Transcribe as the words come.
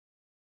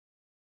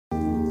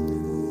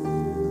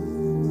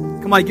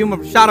Come on, give him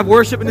a shout of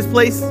worship in this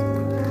place.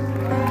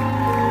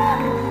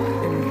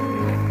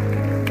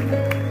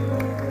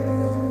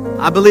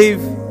 I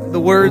believe the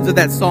words of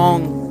that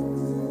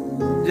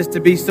song just to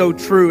be so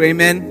true.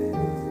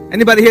 Amen.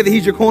 Anybody here that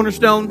he's your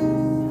cornerstone?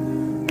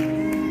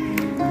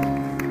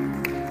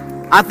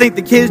 I think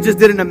the kids just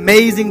did an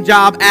amazing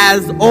job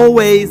as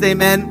always.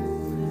 Amen.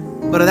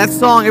 But that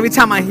song, every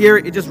time I hear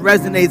it, it just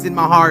resonates in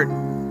my heart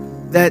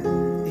that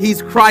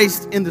he's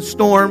Christ in the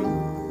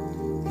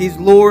storm. He's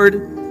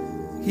Lord.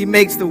 He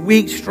makes the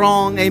weak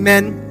strong.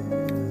 Amen.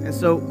 And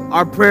so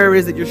our prayer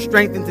is that you're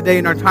strengthened today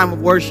in our time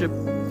of worship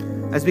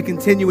as we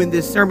continue in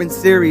this sermon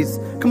series.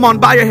 Come on,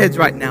 bow your heads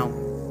right now.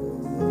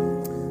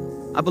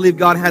 I believe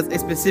God has a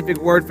specific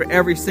word for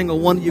every single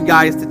one of you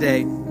guys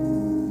today.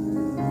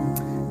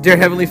 Dear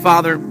Heavenly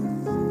Father,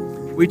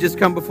 we just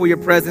come before your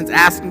presence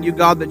asking you,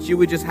 God, that you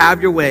would just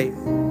have your way.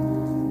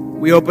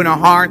 We open our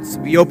hearts.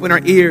 We open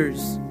our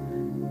ears.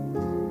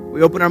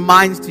 We open our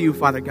minds to you,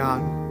 Father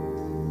God,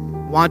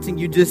 wanting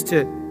you just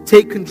to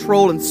take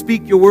control and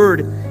speak your word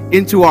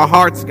into our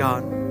hearts,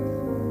 God.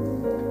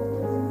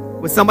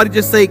 Would somebody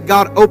just say,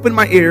 God, open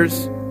my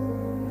ears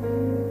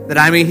that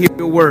I may hear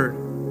your word.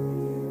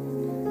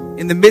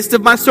 In the midst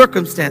of my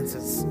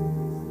circumstances,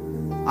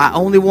 I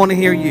only want to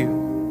hear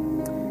you.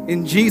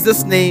 In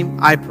Jesus' name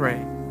I pray.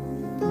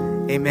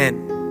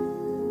 Amen.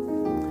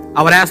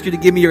 I would ask you to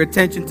give me your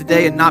attention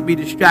today and not be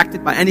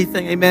distracted by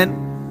anything.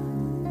 Amen.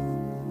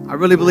 I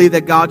really believe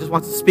that God just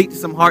wants to speak to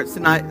some hearts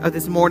tonight,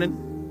 this morning.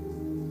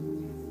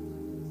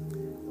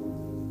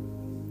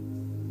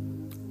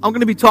 I'm going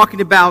to be talking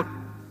about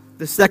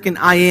the second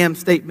I am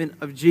statement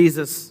of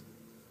Jesus.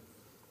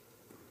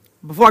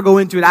 Before I go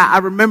into it, I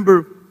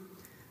remember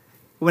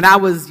when I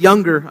was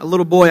younger, a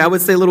little boy, I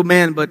would say little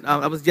man, but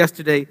I was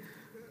yesterday.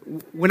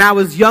 When I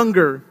was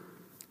younger,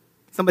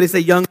 somebody say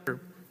younger,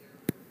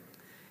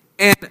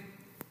 and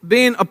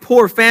being a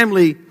poor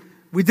family,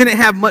 we didn't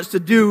have much to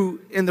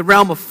do in the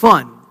realm of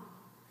fun.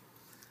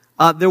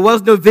 There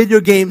was no video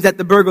games at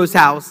the Burgos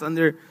house, and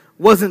there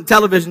wasn't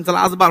television until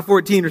I was about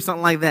 14 or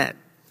something like that.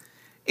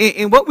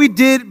 And what we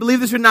did, believe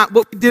this or not,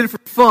 what we did for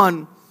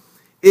fun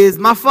is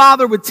my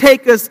father would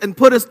take us and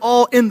put us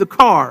all in the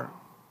car.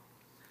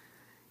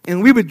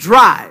 And we would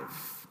drive.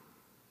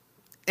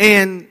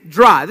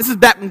 This is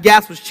back when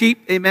gas was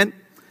cheap, amen.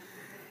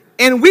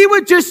 And we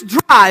would just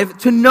drive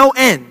to no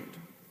end.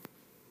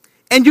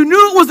 And you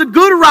knew it was a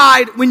good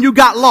ride when you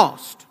got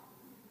lost.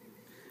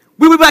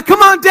 We would be like,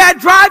 come on, Dad,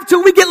 drive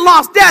till we get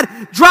lost.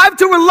 Dad, drive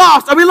till we're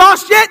lost. Are we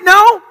lost yet?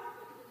 No.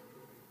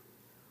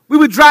 We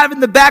would drive in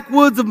the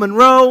backwoods of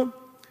Monroe.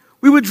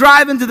 We would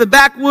drive into the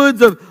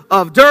backwoods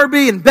of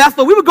Derby and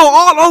Bethel. We would go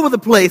all over the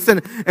place,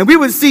 and we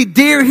would see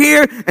deer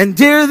here and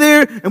deer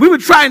there, and we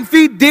would try and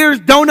feed deers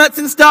donuts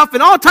and stuff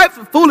and all types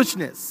of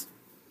foolishness.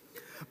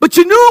 But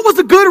you knew it was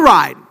a good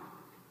ride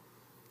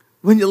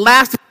when you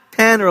lasted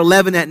 10 or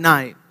 11 at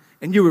night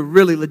and you were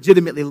really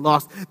legitimately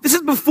lost. This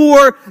is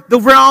before the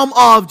realm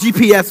of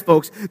GPS,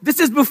 folks. This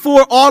is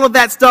before all of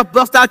that stuff.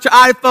 Bust out your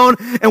iPhone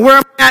and where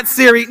am I at,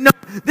 Siri? No,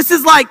 this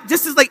is like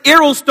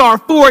Aerostar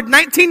Ford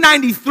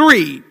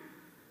 1993.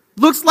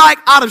 Looks like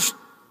out of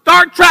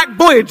Star Trek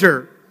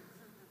Voyager.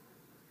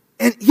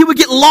 And he would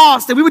get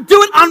lost, and we would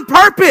do it on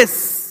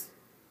purpose.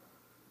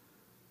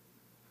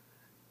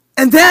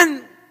 And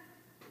then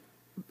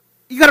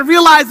you got to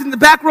realize in the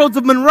back roads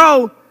of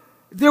Monroe,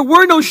 there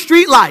were no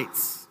street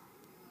lights.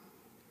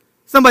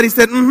 Somebody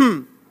said,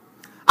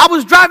 I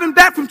was driving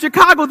back from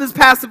Chicago this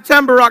past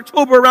September,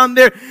 October, around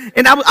there,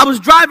 and I was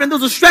driving. There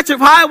was a stretch of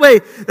highway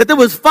that there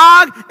was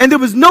fog, and there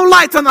was no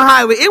lights on the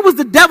highway. It was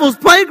the devil's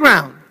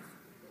playground.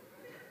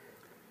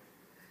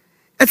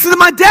 And so then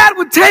my dad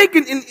would take,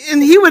 and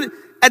he would,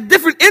 at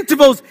different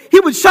intervals, he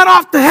would shut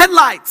off the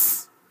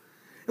headlights.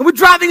 And we're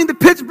driving in the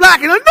pitch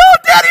black, and I'm, no,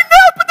 Daddy, no,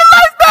 put the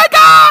lights back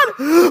on.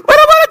 We don't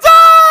want to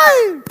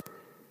die.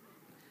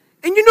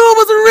 And you knew it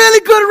was a really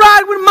good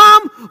ride when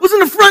Mom was in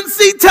the front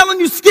seat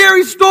telling you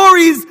scary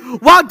stories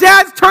while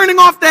Dad's turning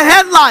off the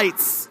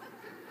headlights.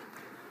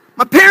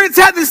 My parents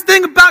had this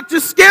thing about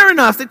just scaring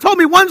us. They told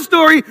me one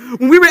story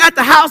when we were at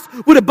the house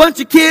with a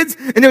bunch of kids,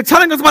 and they were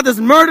telling us about this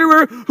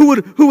murderer who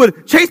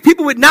would chase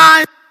people with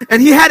knives,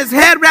 and he had his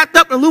head wrapped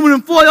up in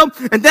aluminum foil.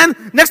 And then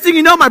next thing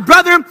you know, my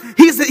brother,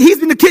 he's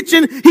in the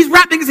kitchen, he's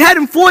wrapping his head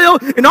in foil,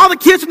 and all the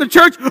kids from the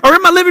church are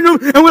in my living room,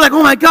 and we're like,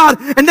 oh my God.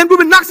 And then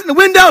Ruben knocks on the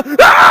window,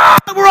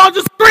 we're all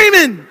just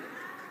screaming.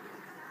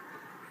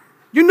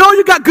 You know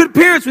you got good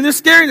parents when they're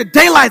scaring the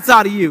daylights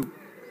out of you.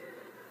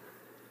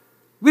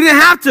 We didn't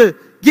have to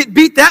get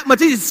beat that much.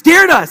 They just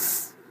scared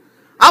us.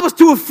 I was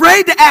too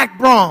afraid to act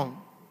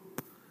wrong.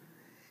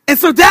 And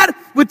so Dad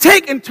would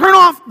take and turn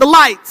off the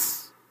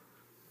lights.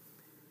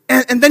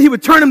 And then he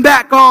would turn them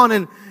back on,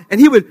 and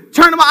he would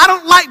turn them on. I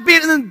don't like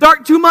being in the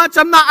dark too much.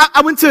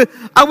 I went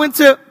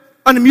to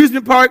an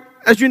amusement park.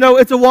 As you know,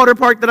 it's a water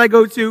park that I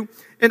go to.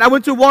 And I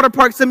went to a water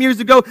park some years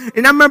ago,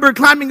 and I remember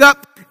climbing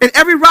up, and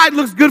every ride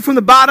looks good from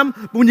the bottom,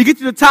 but when you get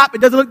to the top,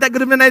 it doesn't look that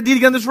good of an idea to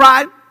get on this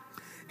ride.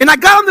 And I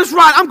got on this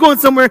ride. I'm going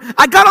somewhere.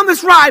 I got on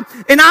this ride,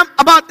 and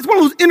it's one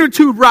of those inner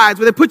tube rides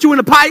where they put you in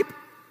a pipe.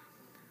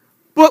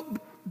 But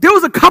there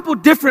was a couple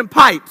different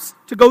pipes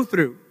to go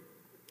through.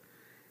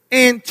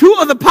 And 2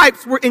 of the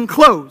pipes were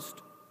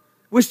enclosed,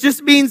 which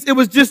just means it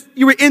was just,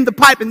 you were in the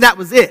pipe and that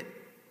was it.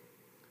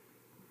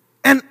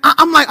 And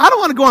I'm like, I don't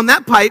want to go on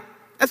that pipe.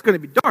 That's going to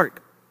be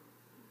dark.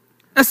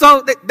 And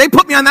so they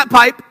put me on that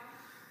pipe.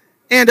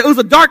 And it was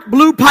a dark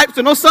blue pipe,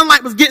 so no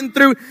sunlight was getting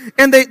through.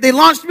 And they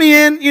launched me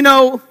in,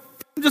 I'm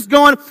just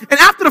going. And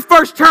after the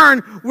first turn,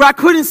 where I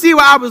couldn't see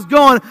where I was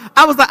going,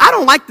 I was like, I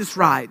don't like this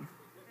ride.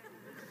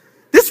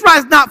 This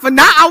ride's not fun.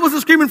 Now I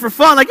wasn't screaming for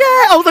fun. Like, yeah,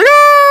 I was like,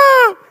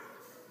 ah!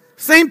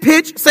 Same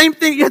pitch, same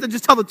thing. You had to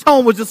just tell the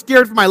tone was just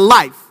scared for my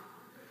life.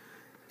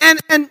 And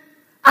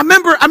I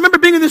remember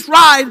being in this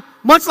ride,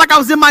 much like I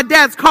was in my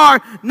dad's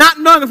car, not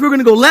knowing if we were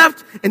going to go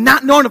left and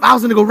not knowing if I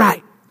was going to go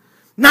right.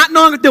 Not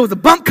knowing if there was a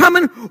bump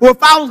coming or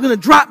if I was going to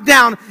drop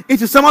down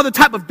into some other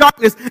type of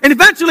darkness. And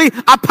eventually,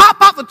 I pop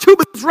out the tube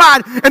of this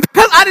ride, and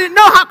because I didn't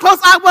know how close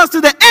I was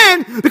to the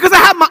end, because I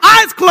had my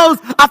eyes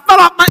closed, I fell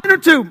off my inner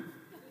tube.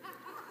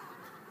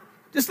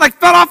 Just like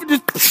fell off and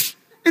just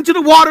into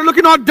the water,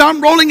 looking all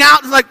dumb, rolling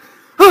out. It's like,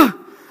 oh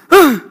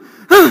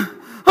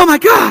my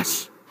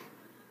gosh.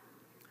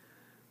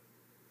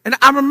 And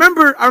I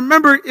remember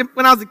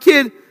when I was a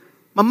kid,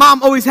 my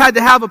mom always had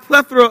to have a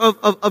plethora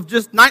of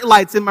just night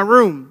lights in my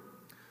room.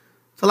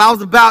 Till I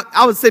was about,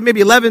 I would say maybe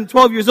 11,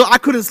 12 years old. I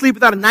couldn't sleep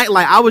without a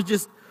nightlight. I was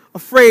just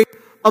afraid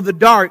of the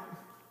dark.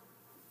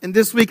 And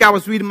this week I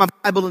was reading my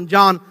Bible in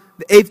John,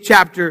 the 8th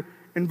chapter,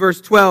 in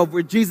verse 12,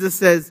 where Jesus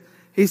says,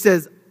 he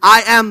says,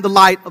 I am the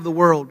light of the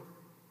world.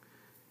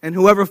 And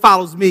whoever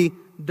follows me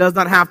does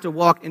not have to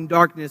walk in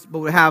darkness, but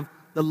will have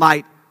the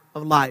light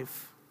of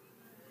life.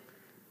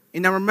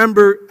 And I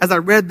remember as I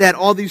read that,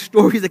 all these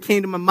stories that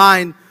came to my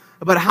mind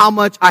about how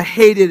much I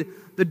hated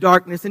the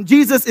darkness. And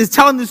Jesus is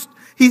telling this,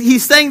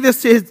 he's saying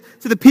this to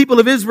the people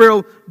of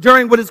Israel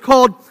during what is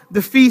called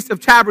the Feast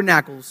of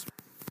Tabernacles.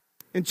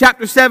 In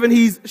chapter 7,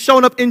 he's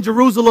shown up in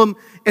Jerusalem,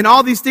 and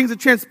all these things have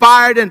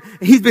transpired, and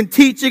he's been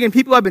teaching, and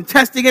people have been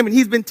testing him, and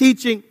he's been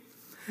teaching.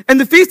 And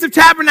the Feast of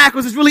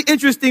Tabernacles is really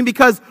interesting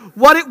because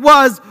what it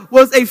was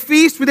a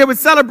feast where they would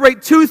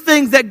celebrate 2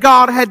 things that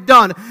God had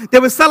done. They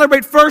would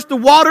celebrate first the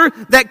water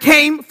that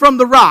came from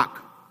the rock.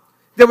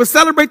 They would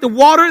celebrate the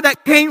water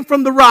that came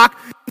from the rock.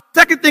 The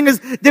second thing is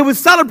they would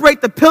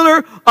celebrate the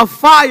pillar of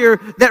fire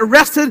that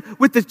rested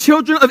with the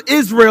children of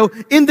Israel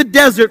in the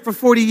desert for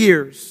 40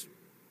 years.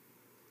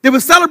 They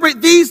would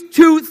celebrate these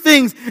 2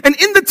 things. And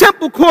in the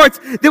temple courts,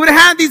 they would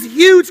have these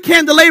huge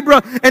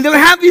candelabra, and they would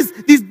have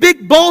these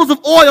big bowls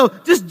of oil,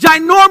 just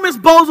ginormous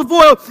bowls of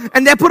oil,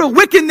 and they put a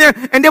wick in there,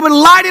 and they would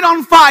light it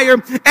on fire.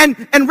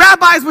 And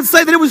rabbis would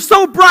say that it was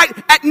so bright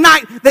at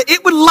night that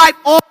it would light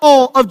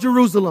all of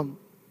Jerusalem.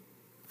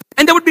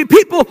 And there would be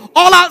people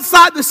all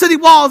outside the city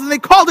walls, and they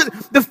called it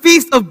the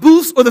Feast of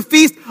Booths or the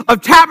Feast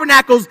of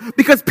Tabernacles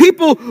because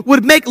people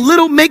would make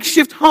little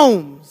makeshift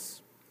homes,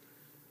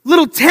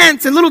 little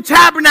tents and little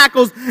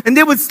tabernacles, and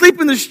they would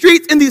sleep in the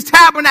streets in these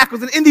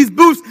tabernacles and in these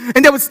booths,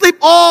 and they would sleep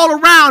all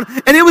around.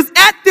 And it was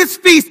at this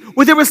feast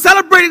where they were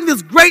celebrating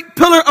this great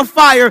pillar of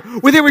fire,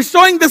 where they were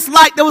showing this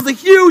light. There was a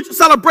huge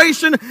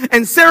celebration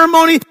and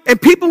ceremony,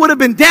 and people would have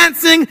been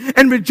dancing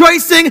and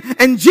rejoicing,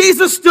 and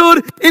Jesus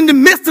stood in the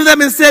midst of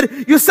them and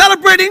said, you're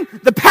celebrating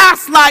the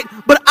past light,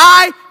 but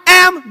I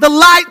am the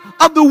light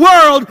of the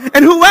world,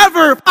 and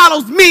whoever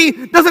follows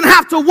me doesn't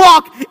have to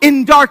walk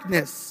in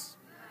darkness.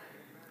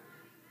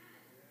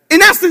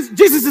 In essence,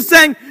 Jesus is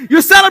saying,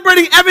 you're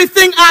celebrating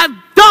everything I've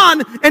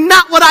done and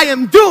not what I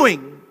am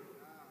doing.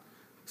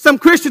 Some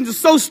Christians are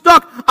so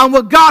stuck on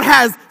what God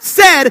has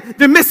said,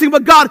 they're missing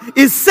what God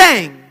is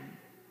saying.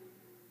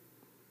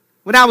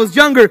 When I was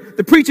younger,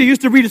 the preacher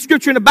used to read a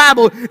scripture in the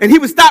Bible, and he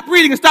would stop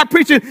reading and stop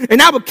preaching,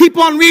 and I would keep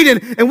on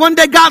reading. And one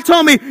day God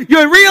told me,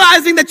 you're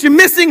realizing that you're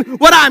missing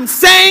what I'm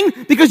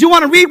saying because you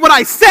want to read what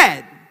I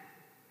said.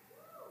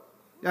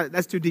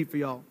 That's too deep for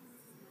y'all.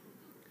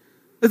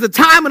 There's a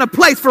time and a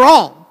place for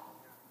all.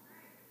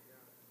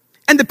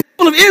 And the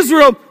people of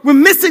Israel were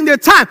missing their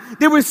time.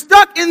 They were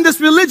stuck in this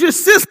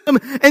religious system,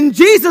 and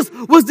Jesus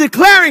was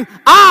declaring,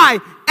 I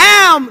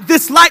am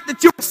this light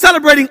that you're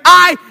celebrating.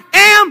 I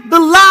am the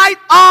light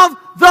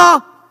of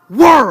the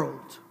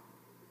world.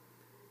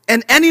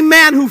 And any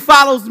man who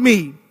follows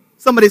me,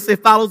 somebody say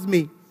follows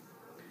me,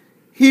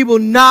 he will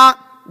not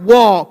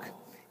walk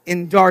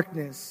in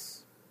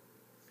darkness.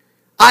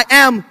 I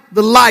am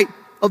the light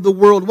of the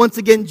world. Once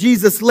again,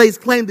 Jesus lays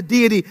claim to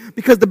deity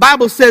because the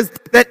Bible says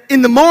that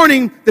in the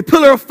morning, the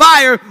pillar of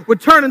fire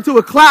would turn into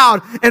a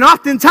cloud. And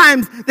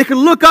oftentimes they could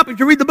look up, if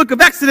you read the book of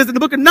Exodus and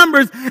the book of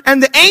Numbers,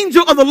 and the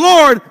angel of the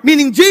Lord,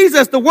 meaning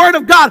Jesus, the word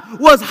of God,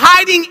 was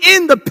hiding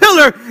in the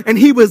pillar and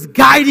he was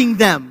guiding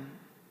them.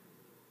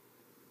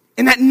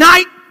 And at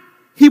night,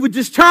 he would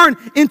just turn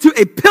into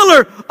a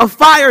pillar of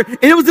fire.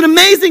 And it was an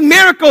amazing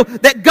miracle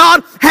that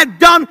God had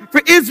done for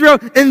Israel.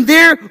 And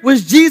there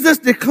was Jesus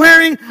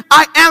declaring,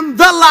 I am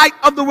the light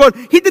of the world.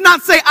 He did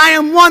not say, I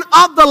am one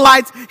of the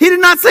lights. He did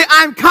not say,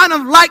 I'm kind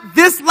of like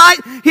this light.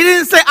 He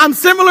didn't say, I'm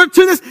similar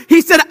to this.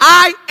 He said,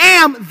 I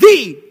am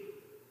the.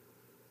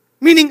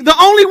 Meaning the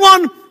only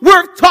one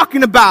worth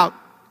talking about.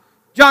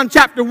 John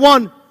chapter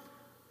 1,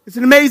 it's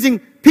an amazing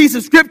piece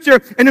of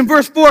scripture. And in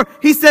verse 4,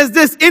 he says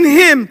this, in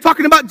him,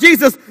 talking about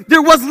Jesus,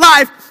 there was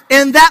life,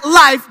 and that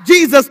life,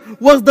 Jesus,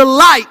 was the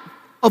light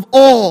of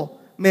all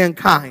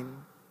mankind.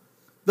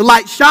 The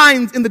light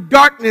shines in the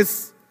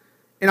darkness,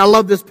 and I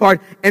love this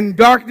part, and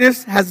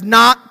darkness has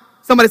not,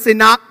 somebody say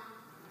not,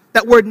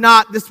 that word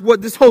not,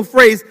 this whole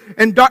phrase,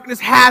 and darkness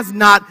has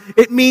not,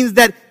 it means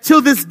that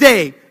till this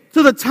day,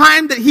 to the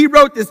time that he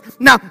wrote this.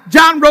 Now,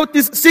 John wrote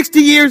this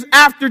 60 years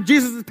after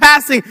Jesus'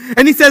 passing,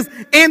 and he says,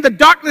 and the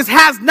darkness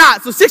has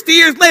not. So 60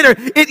 years later,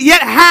 it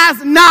yet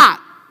has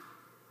not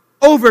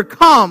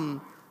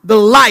overcome the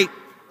light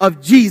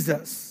of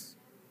Jesus.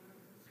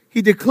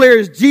 He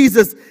declares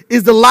Jesus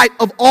is the light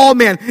of all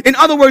men. In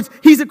other words,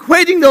 he's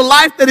equating the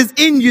life that is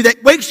in you,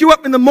 that wakes you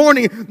up in the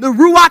morning, the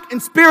Ruach and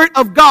Spirit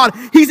of God.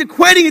 He's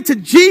equating it to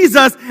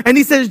Jesus, and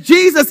he says,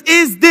 Jesus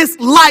is this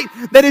light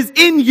that is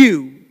in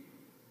you.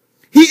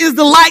 He is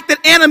the light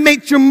that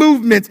animates your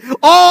movements.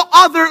 All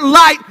other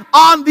light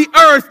on the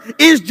earth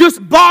is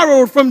just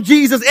borrowed from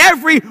Jesus.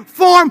 Every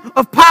form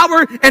of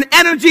power and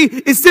energy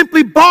is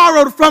simply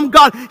borrowed from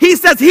God. He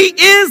says he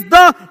is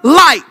the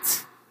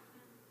light.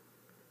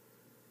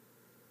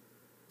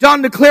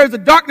 John declares the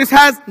darkness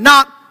has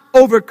not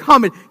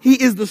overcome it. He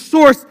is the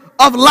source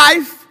of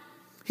life.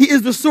 He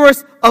is the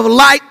source of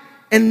light,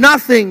 and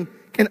nothing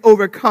can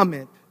overcome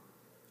it.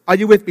 Are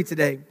you with me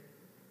today?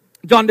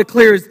 John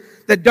declares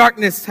that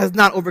darkness has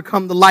not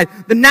overcome the light.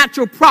 The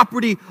natural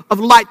property of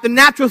light, the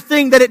natural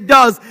thing that it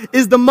does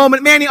is the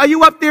moment. Manny, are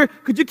you up there?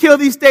 Could you kill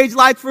these stage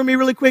lights for me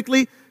really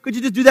quickly? Could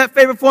you just do that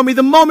favor for me?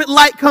 The moment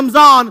light comes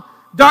on,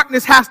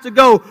 darkness has to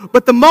go.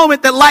 But the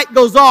moment that light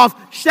goes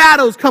off,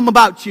 shadows come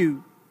about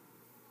you.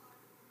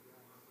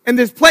 And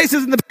there's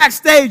places in the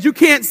backstage you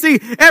can't see.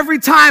 Every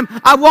time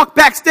I walk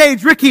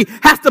backstage, Ricky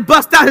has to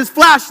bust out his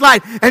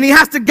flashlight and he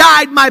has to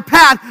guide my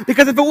path,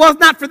 because if it was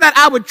not for that,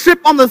 I would trip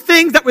on the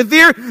things that were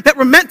there that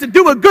were meant to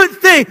do a good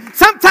thing.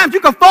 Sometimes you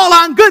can fall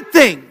on good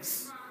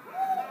things.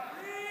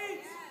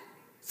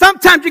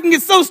 Sometimes you can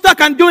get so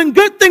stuck on doing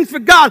good things for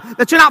God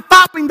that you're not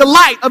following the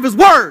light of his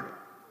word.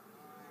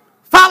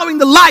 Following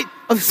the light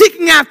of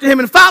seeking after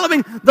him and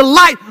following the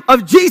light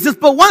of Jesus.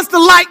 But once the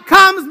light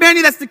comes,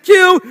 Manny, that's the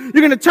cue. You're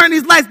going to turn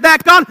these lights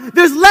back on.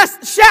 There's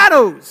less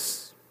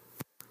shadows.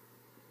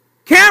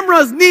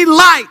 Cameras need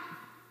light.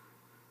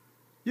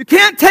 You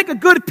can't take a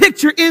good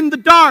picture in the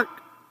dark.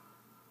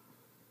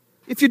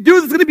 If you do,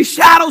 there's going to be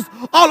shadows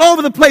all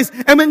over the place.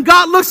 And when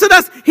God looks at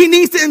us, he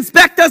needs to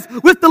inspect us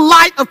with the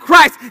light of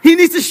Christ. He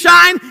needs to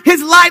shine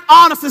his light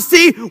on us to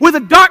see where the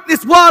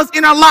darkness was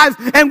in our lives.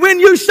 And when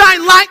you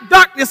shine light,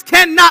 darkness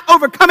cannot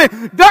overcome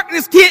it.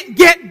 Darkness can't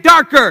get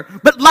darker,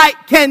 but light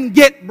can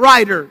get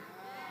brighter.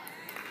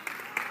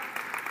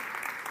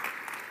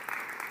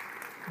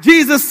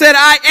 Jesus said,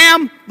 I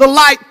am the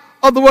light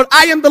of the world.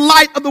 I am the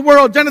light of the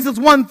world. Genesis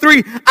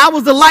 1:3. I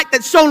was the light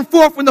that shone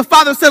forth when the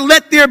Father said,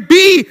 let there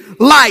be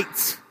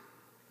light.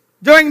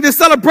 During this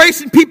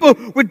celebration, people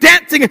were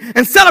dancing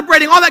and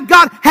celebrating all that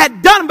God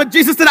had done. But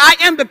Jesus said, I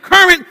am the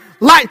current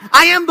light.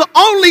 I am the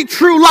only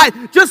true light.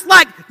 Just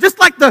like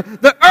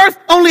the earth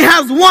only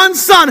has one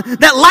sun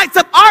that lights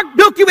up our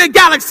Milky Way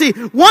galaxy.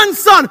 One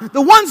sun,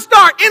 the one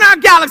star in our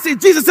galaxy.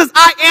 Jesus says,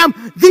 I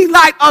am the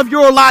light of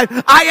your life.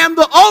 I am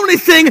the only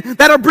thing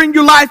that'll bring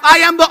you life. I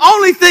am the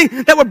only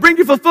thing that will bring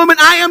you fulfillment.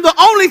 I am the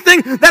only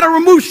thing that'll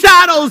remove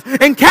shadows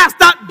and cast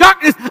out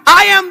darkness.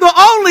 I am the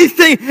only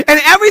thing, and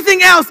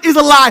everything else is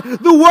a lie.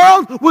 The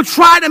world will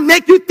try to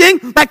make you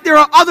think like there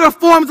are other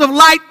forms of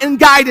light and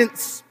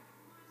guidance.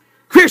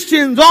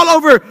 Christians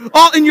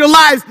all in your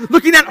lives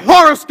looking at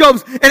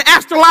horoscopes and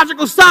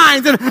astrological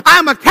signs, and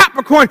I'm a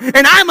Capricorn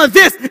and I'm a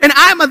this and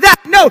I'm a that.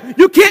 No,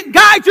 you can't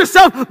guide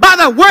yourself by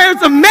the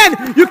words of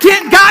men. You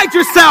can't guide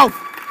yourself.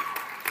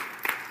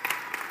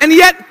 And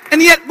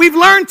yet we've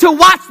learned to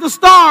watch the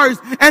stars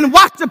and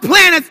watch the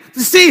planets to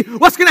see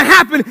what's going to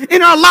happen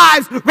in our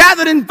lives,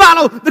 rather than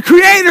follow the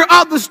creator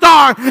of the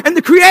star and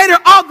the creator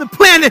of the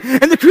planet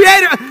and the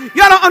creator.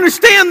 Y'all don't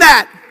understand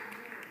that.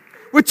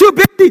 We're too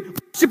busy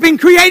worshiping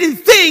created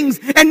things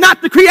and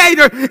not the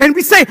creator. And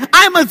we say,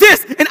 I'm a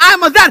this and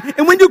I'm a that.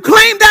 And when you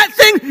claim that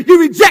thing, you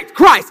reject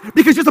Christ,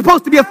 because you're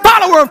supposed to be a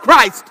follower of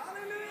Christ,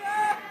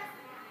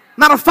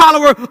 not a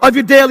follower of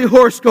your daily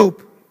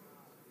horoscope.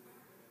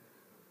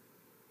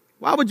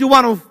 Why would you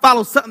want to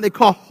follow something they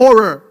call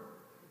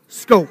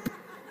horoscope?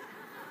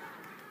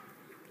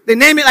 They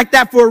name it like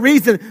that for a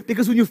reason,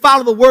 because when you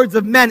follow the words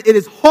of men, it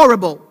is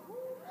horrible.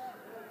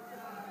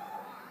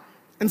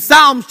 And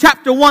Psalms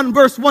chapter 1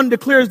 verse 1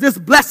 declares this: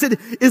 blessed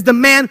is the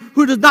man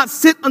who does not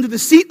sit under the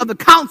seat of the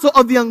counsel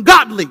of the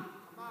ungodly.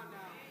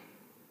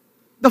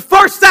 The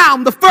first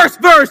psalm, the first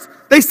verse,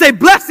 they say,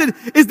 blessed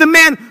is the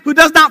man who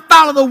does not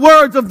follow the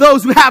words of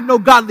those who have no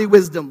godly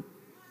wisdom.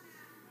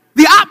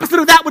 The opposite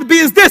of that would be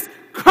is this: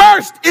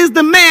 cursed is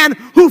the man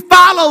who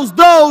follows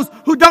those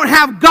who don't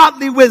have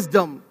godly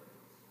wisdom.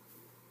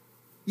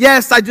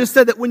 Yes, I just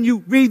said that when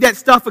you read that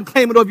stuff and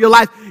claim it over your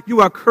life, you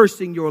are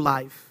cursing your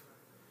life.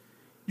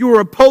 You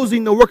are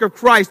opposing the work of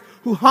Christ,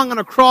 who hung on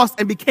a cross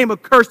and became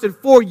accursed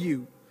for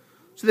you,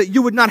 so that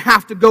you would not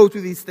have to go through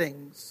these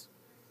things.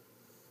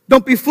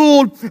 Don't be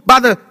fooled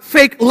by the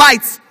fake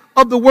lights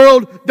of the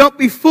world. Don't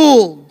be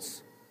fooled.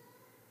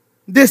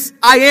 This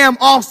I am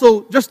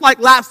also, just like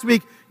last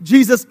week,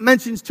 Jesus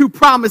mentions two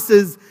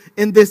promises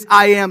in this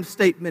I am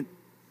statement.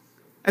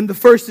 And the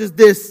first is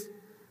this: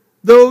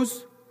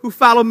 those who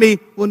follow me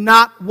will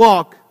not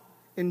walk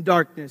in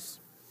darkness.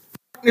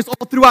 Darkness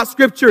all throughout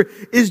Scripture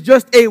is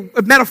just a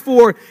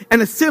metaphor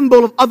and a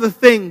symbol of other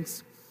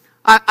things.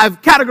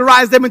 I've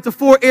categorized them into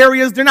four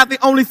areas. They're not the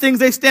only things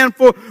they stand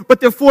for,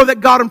 but they're four that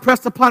God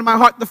impressed upon my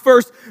heart. The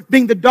first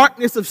being the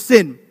darkness of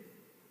sin.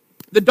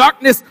 The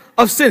darkness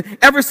of sin.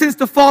 Ever since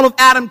the fall of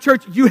Adam,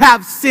 church, you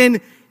have sin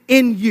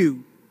in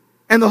you.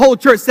 And the whole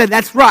church said,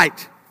 that's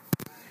right.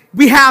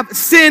 We have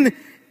sin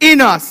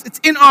in us. It's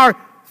in our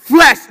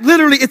flesh.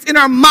 Literally, it's in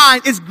our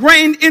mind. It's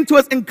grained into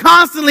us. And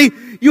constantly,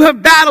 you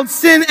have battled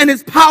sin and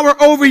its power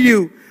over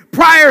you.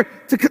 Prior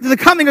to the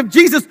coming of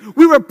Jesus,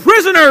 we were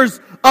prisoners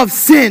of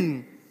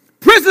sin,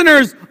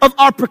 prisoners of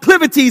our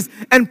proclivities,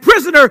 and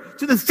prisoner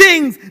to the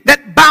things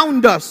that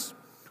bound us.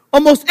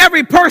 Almost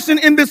every person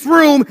in this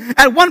room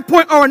at one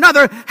point or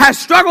another has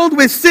struggled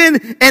with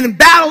sin and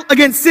battled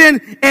against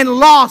sin and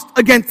lost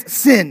against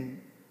sin.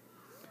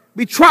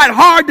 We tried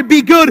hard to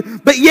be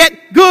good, but yet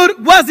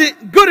good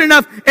wasn't good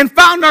enough and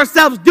found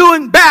ourselves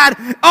doing bad.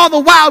 All the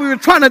while we were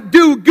trying to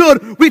do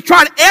good. We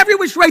tried every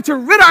which way to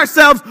rid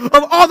ourselves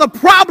of all the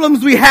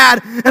problems we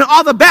had and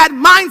all the bad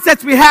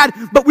mindsets we had,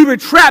 but we were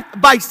trapped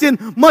by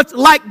sin, much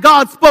like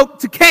God spoke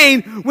to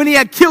Cain when he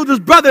had killed his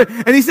brother.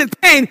 And he said,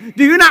 Cain,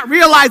 do you not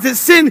realize that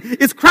sin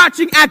is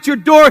crouching at your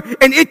door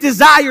and it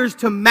desires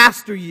to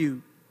master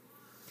you?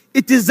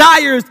 It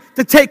desires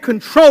to take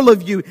control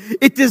of you.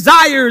 It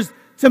desires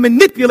to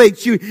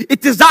manipulate you. It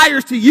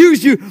desires to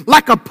use you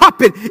like a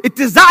puppet. It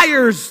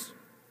desires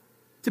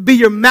to be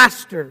your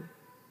master.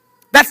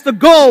 That's the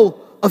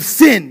goal of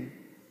sin.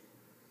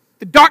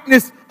 The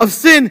darkness of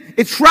sin,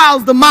 it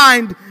shrouds the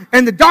mind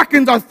and it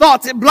darkens our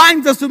thoughts. It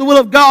blinds us to the will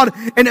of God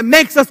and it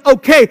makes us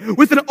okay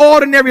with an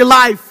ordinary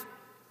life.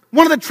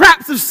 One of the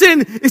traps of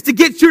sin is to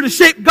get you to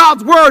shape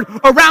God's word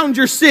around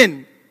your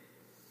sin.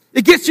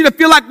 It gets you to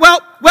feel like,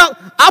 well,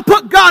 I'll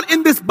put God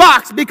in this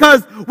box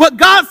because what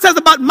God says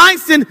about my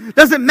sin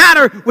doesn't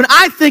matter when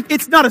I think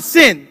it's not a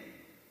sin.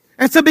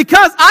 And so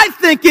because I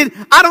think it,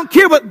 I don't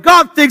care what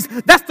God thinks.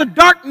 That's the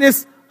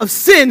darkness of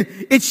sin.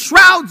 It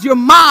shrouds your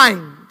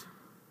mind,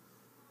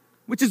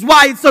 which is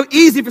why it's so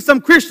easy for some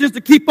Christians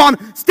to keep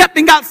on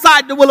stepping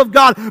outside the will of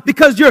God,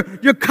 because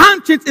your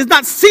conscience is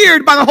not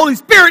seared by the Holy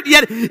Spirit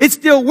yet. It's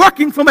still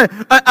working from an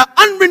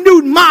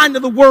unrenewed mind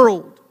of the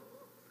world,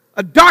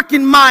 a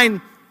darkened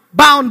mind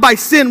bound by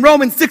sin.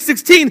 Romans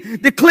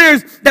 6:16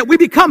 declares that we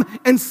become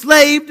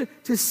enslaved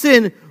to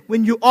sin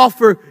when you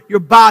offer your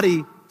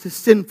body to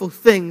sinful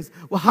things.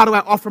 Well, how do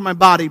I offer my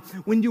body?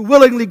 When you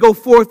willingly go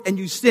forth and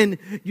you sin,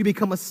 you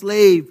become a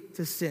slave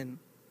to sin.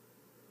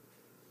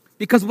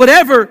 Because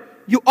whatever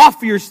you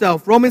offer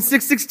yourself, Romans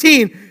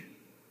 6:16,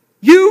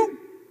 you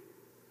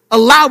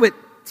allow it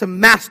to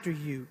master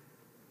you.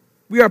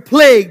 We are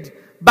plagued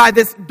by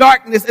this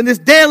darkness, and this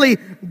daily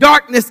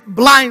darkness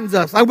blinds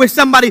us. I wish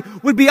somebody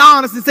would be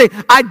honest and say,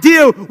 I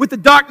deal with the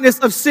darkness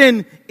of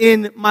sin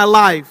in my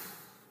life.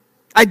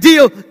 I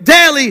deal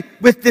daily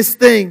with this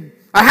thing.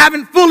 I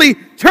haven't fully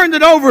turned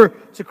it over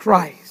to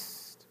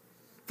Christ.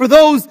 For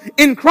those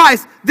in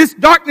Christ, this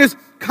darkness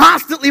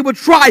constantly will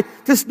try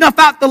to snuff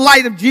out the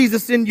light of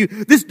Jesus in you.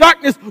 This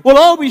darkness will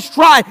always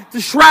try to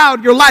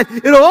shroud your life.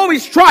 It'll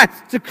always try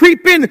to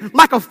creep in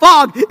like a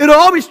fog. It'll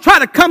always try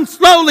to come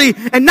slowly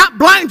and not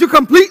blind you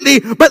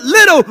completely, but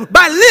little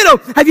by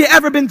little. Have you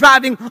ever been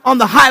driving on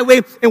the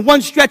highway and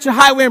one stretch of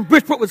highway in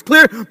Bridgeport was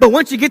clear, but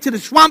once you get to the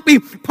swampy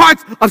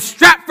parts of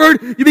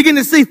Stratford, you begin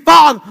to see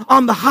fog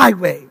on the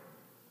highway?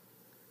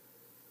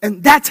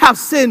 And that's how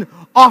sin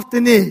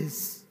often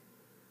is.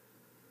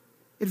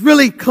 It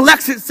really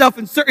collects itself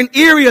in certain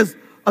areas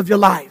of your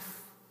life.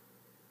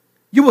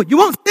 You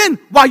won't sin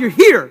while you're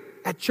here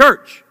at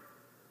church,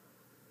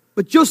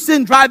 but you'll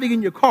sin driving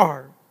in your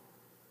car.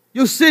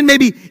 You'll sin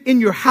maybe in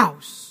your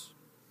house.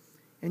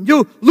 And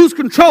you'll lose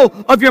control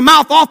of your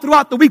mouth all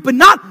throughout the week, but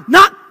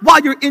not while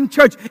you're in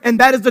church. And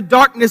that is the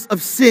darkness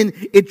of sin.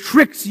 It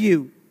tricks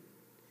you.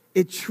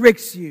 It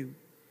tricks you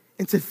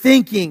into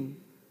thinking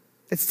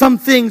that some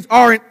things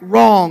aren't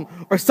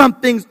wrong or some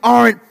things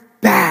aren't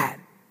bad.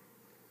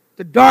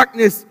 The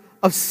darkness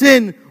of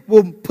sin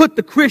will put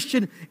the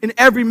Christian in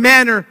every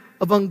manner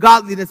of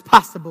ungodliness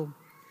possible.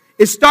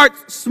 It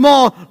starts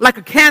small like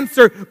a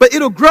cancer, but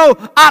it'll grow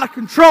out of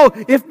control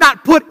if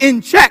not put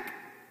in check.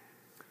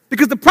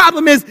 Because the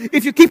problem is,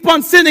 if you keep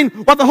on sinning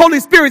while the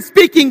Holy Spirit's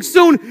speaking,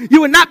 soon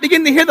you will not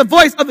begin to hear the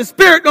voice of the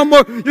Spirit no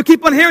more. You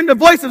keep on hearing the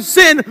voice of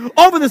sin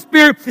over the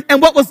Spirit,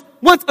 and what was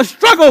once a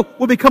struggle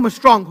will become a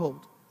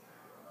stronghold.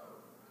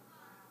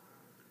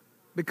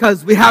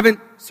 Because we haven't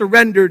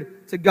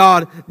surrendered to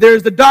God.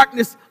 There's the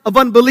darkness of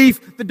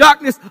unbelief. The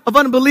darkness of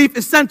unbelief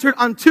is centered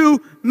on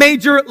two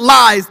major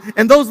lies.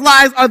 And those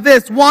lies are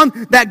this: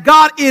 one, that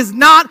God is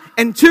not,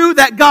 and two,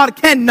 that God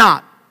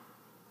cannot.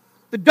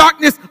 The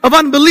darkness of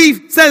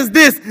unbelief says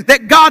this,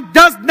 that God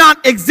does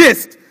not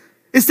exist.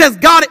 It says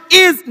God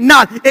is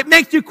not. It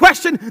makes you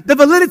question the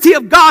validity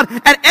of God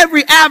at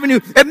every avenue.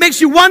 It makes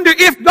you wonder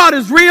if God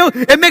is real.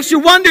 It makes you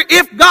wonder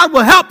if God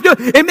will help you.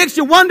 It makes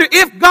you wonder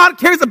if God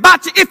cares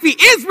about you, if he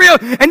is real.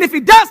 And if he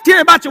does care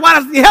about you, why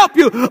doesn't he help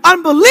you?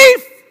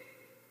 Unbelief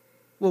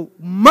will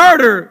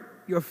murder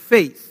your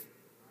faith.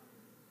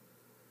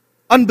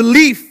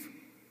 Unbelief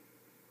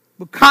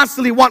will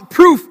constantly want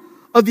proof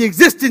of the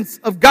existence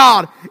of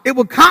God. It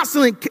will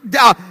constantly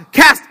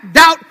cast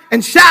doubt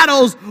and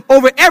shadows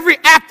over every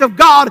act of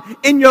God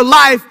in your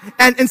life.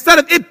 And instead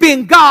of it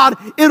being God,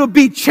 it'll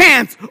be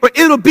chance or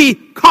it'll be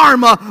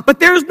karma. But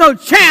there's no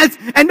chance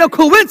and no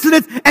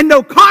coincidence and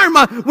no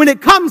karma when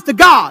it comes to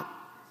God.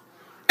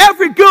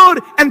 Every good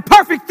and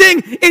perfect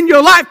thing in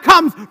your life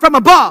comes from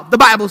above, the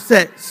Bible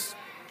says.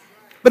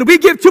 But we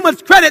give too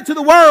much credit to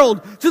the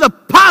world, to the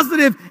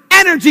positive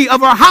energy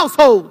of our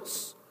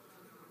households.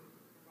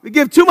 We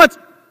give too much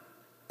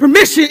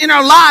permission in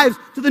our lives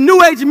to the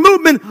New Age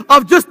movement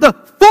of just the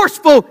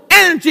forceful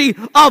energy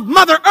of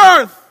Mother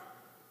Earth.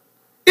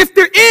 If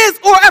there is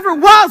or ever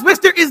was, which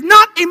there is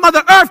not a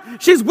Mother Earth,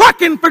 she's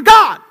working for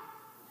God.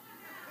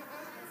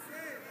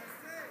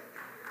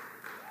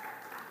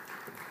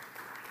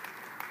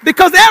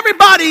 Because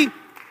everybody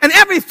and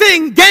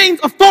everything gains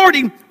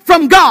authority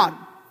from God.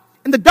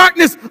 And the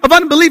darkness of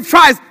unbelief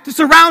tries to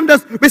surround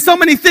us with so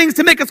many things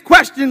to make us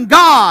question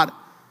God.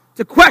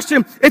 To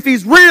question if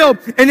he's real,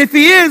 and if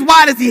he is,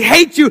 why does he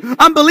hate you?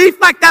 Unbelief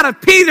like that of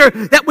Peter,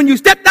 that when you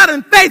stepped out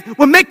in faith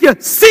will make you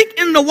sink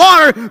in the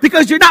water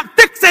because you're not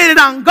fixated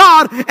on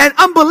God, and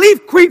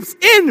unbelief creeps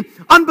in.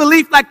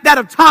 Unbelief like that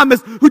of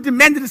Thomas, who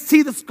demanded to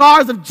see the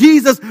scars of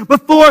Jesus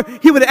before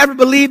he would ever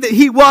believe that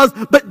he was.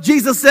 But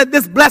Jesus said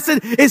this,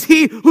 blessed is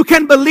he who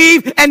can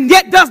believe and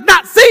yet does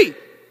not see.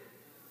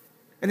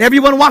 And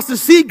everyone wants to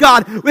see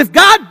God. If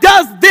God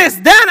does this,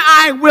 then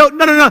I will.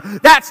 No.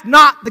 That's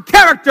not the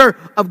character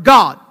of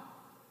God.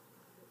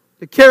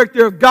 The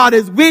character of God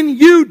is when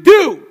you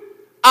do,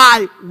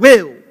 I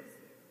will.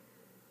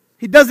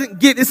 He doesn't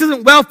give, this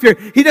isn't welfare.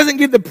 He doesn't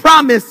give the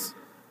promise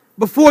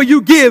before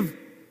you give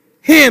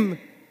him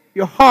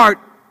your heart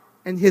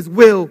and his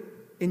will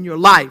in your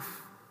life.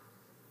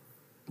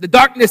 The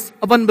darkness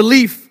of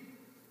unbelief.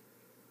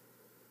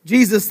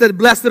 Jesus said,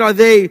 blessed are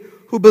they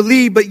who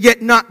believe but yet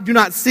do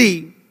not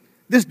see.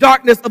 This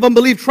darkness of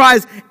unbelief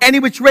tries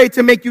any which way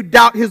to make you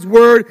doubt his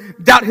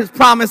word, doubt his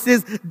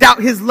promises, doubt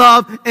his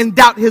love, and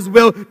doubt his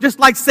will. Just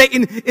like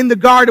Satan in the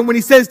garden when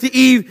he says to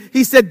Eve,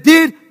 he said,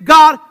 did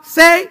God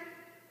say?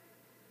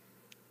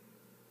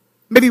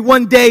 Maybe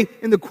one day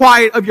in the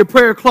quiet of your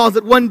prayer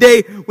closet, one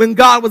day when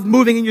God was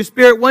moving in your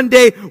spirit, one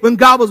day when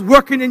God was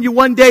working in you,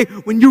 one day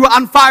when you were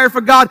on fire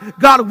for God,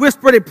 God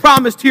whispered a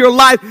promise to your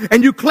life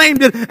and you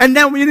claimed it. And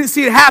then when you didn't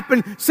see it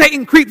happen,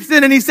 Satan creeps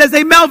in and he says,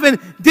 hey, Melvin,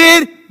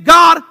 did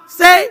God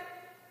say?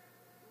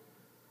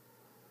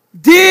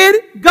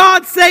 Did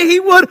God say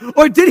he would,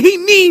 or did he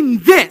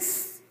mean this?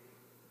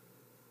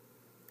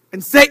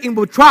 And Satan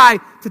will try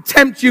to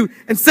tempt you,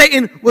 and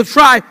Satan will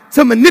try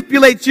to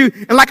manipulate you.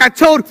 And like I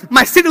told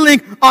my City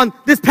Link on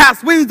this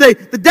past Wednesday,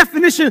 the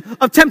definition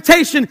of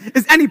temptation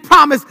is any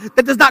promise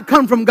that does not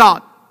come from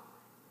God.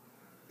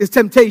 It's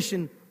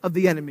temptation of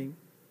the enemy.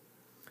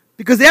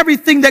 Because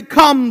everything that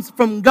comes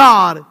from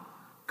God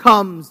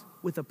comes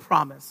with a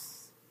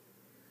promise.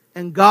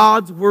 And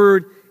God's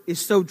word is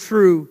so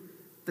true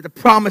that the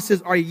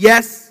promises are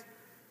yes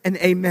and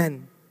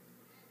amen.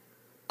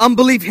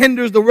 Unbelief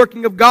hinders the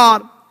working of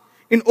God.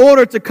 In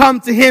order to come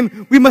to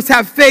him, we must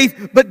have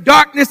faith. But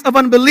darkness of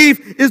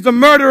unbelief is the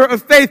murderer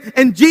of faith.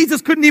 And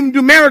Jesus couldn't even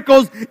do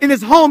miracles in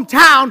his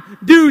hometown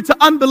due to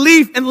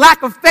unbelief and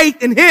lack of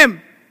faith in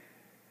him.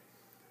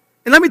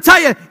 And let me tell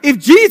you, if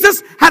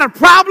Jesus had a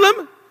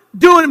problem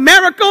doing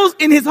miracles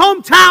in his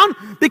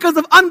hometown because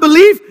of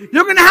unbelief,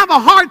 you're going to have a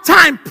hard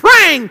time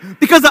praying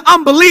because of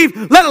unbelief,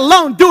 let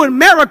alone doing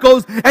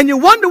miracles. And you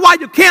wonder why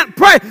you can't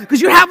pray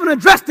because you haven't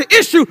addressed the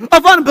issue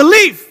of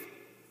unbelief.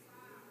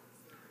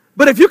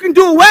 But if you can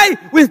do away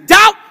with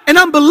doubt and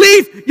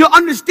unbelief, you'll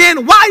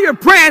understand why you're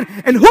praying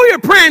and who you're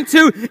praying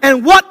to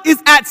and what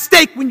is at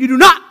stake when you do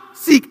not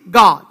seek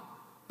God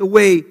the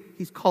way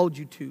he's called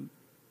you to.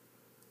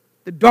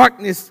 The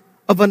darkness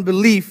of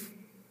unbelief.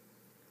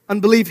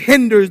 Unbelief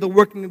hinders the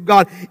working of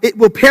God. It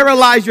will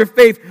paralyze your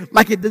faith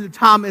like it did to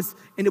Thomas,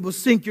 and it will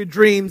sink your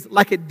dreams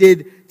like it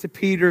did to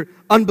Peter.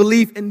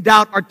 Unbelief and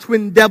doubt are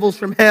twin devils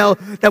from hell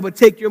that will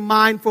take your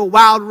mind for a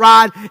wild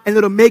ride, and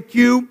it'll make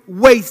you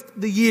waste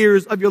the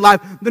years of your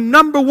life. The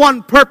number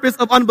one purpose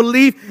of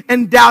unbelief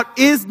and doubt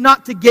is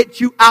not to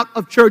get you out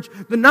of church.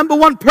 The number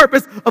one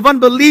purpose of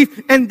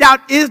unbelief and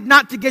doubt is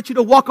not to get you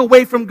to walk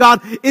away from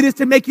God. It is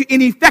to make you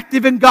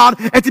ineffective in God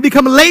and to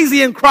become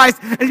lazy in Christ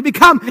and to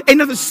become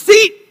another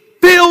seat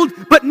filled,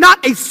 but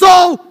not a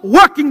soul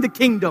working the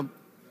kingdom.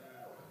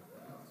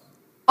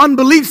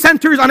 Unbelief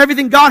centers on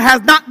everything God has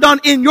not done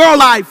in your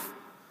life.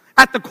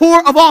 At the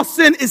core of all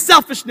sin is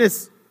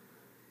selfishness.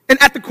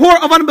 And at the core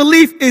of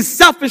unbelief is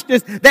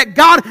selfishness, that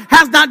God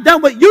has not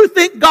done what you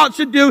think God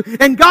should do,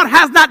 and God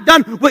has not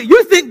done what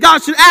you think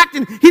God should act,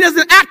 and he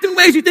doesn't act in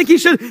ways you think he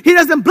should. He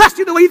doesn't bless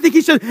you the way you think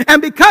he should.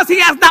 And because he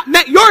has not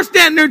met your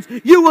standards,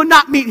 you will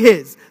not meet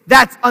his.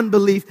 That's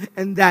unbelief,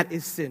 and that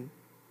is sin.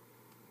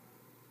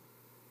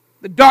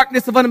 The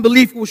darkness of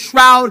unbelief will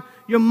shroud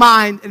your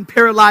mind and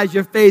paralyze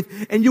your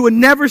faith. And you will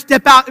never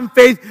step out in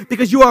faith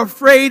because you are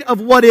afraid of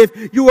what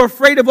if. You are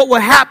afraid of what will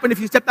happen if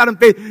you stepped out in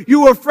faith.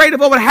 You are afraid of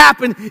what would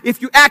happen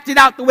if you acted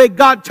out the way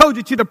God told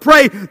you to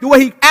pray, the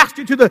way he asked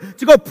you to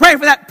go pray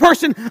for that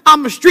person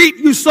on the street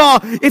you saw.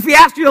 If he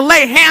asked you to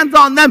lay hands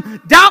on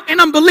them, doubt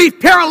and unbelief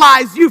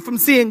paralyze you from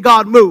seeing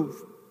God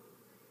move,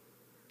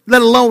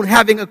 let alone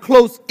having a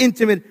close,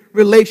 intimate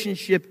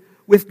relationship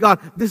with God.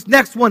 This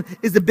next one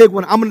is the big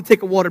one. I'm going to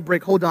take a water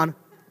break. Hold on.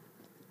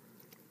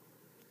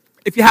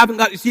 If you haven't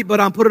got your seatbelt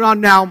on, put it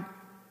on now.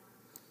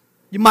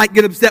 You might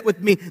get upset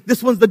with me.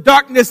 This one's the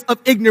darkness of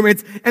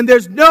ignorance. And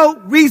there's no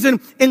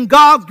reason in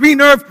God's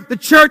green earth the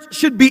church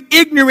should be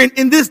ignorant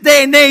in this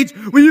day and age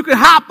when you can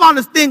hop on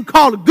this thing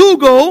called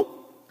Google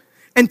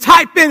and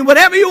type in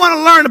whatever you want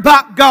to learn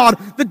about God.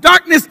 The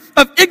darkness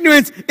of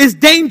ignorance is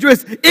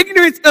dangerous.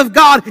 Ignorance of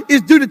God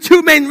is due to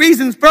two main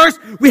reasons. First,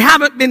 we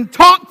haven't been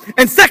taught.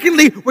 And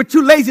secondly, we're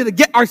too lazy to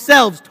get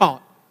ourselves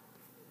taught.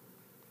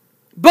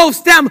 Both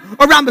stem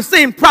around the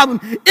same problem.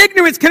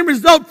 Ignorance can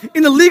result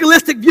in a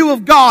legalistic view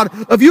of God.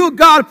 A view of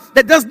God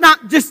that does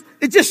not just,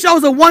 it just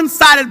shows a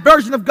one-sided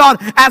version of God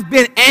as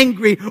being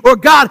angry, or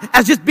God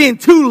as just being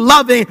too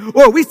loving.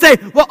 Or we say,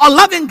 well, a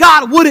loving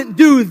God wouldn't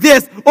do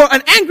this, or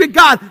an angry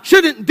God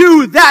shouldn't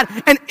do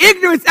that. And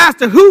ignorance as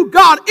to who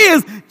God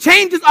is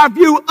changes our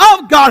view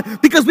of God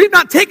because we've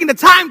not taken the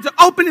time to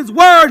open his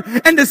word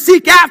and to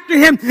seek after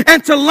him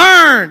and to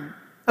learn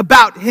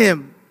about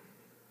him.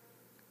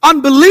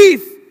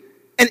 Unbelief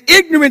and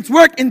ignorance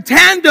work in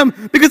tandem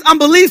because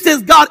unbelief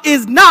says God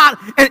is not,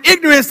 and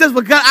ignorance says,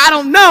 well, God, I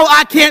don't know,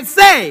 I can't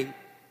say.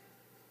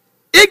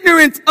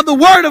 Ignorance of the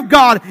word of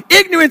God,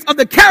 ignorance of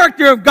the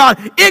character of God,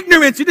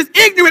 ignorance. You're just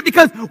ignorant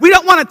because we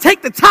don't want to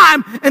take the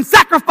time and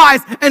sacrifice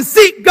and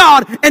seek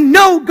God and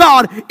know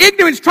God.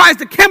 Ignorance tries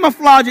to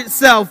camouflage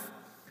itself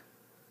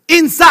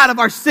inside of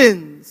our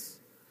sins.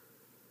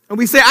 And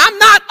we say, I'm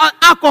not an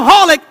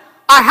alcoholic,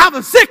 I have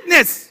a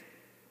sickness.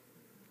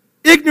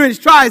 Ignorance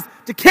tries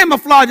to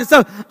camouflage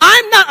itself.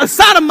 I'm not a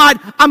sodomite.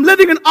 I'm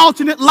living an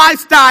alternate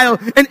lifestyle.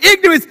 And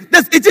ignorance,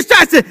 it just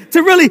tries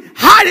to really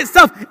hide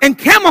itself and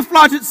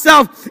camouflage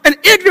itself. And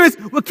ignorance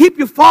will keep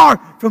you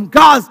far from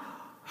God's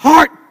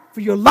heart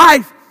for your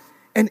life.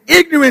 And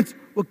ignorance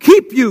will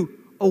keep you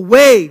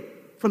away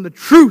from the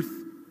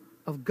truth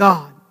of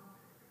God.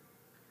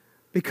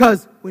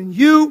 Because when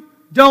you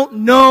don't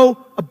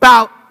know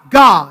about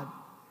God,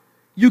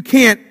 you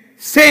can't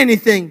say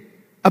anything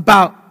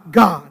about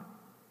God.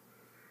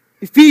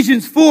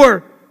 Ephesians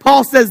 4,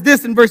 Paul says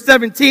this in verse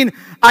 17,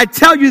 I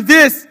tell you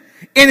this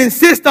and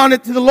insist on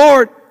it in the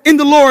Lord,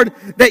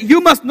 that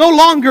you must no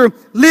longer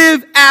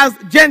live as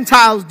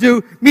Gentiles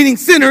do, meaning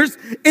sinners,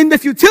 in the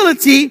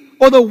futility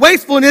or the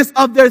wastefulness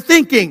of their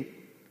thinking.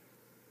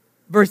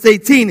 Verse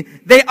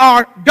 18, they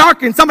are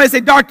darkened, somebody say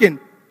darkened,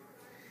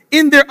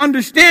 in their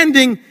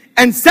understanding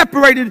and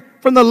separated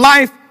from the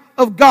life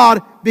of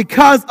God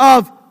because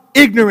of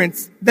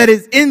ignorance that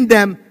is in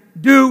them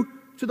due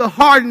to the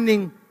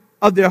hardening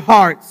of their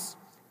hearts.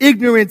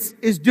 Ignorance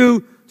is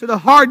due to the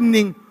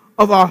hardening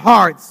of our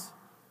hearts.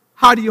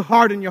 How do you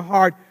harden your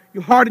heart?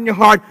 You harden your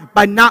heart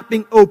by not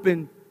being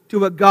open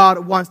to what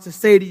God wants to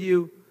say to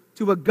you,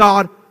 to what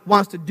God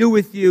wants to do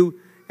with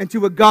you, and to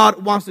what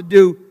God wants to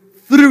do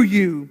through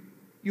you.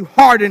 You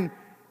harden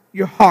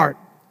your heart.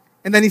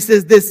 And then he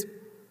says this,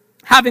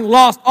 having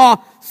lost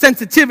all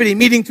sensitivity,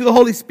 meaning to the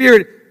Holy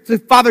Spirit, to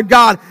Father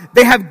God,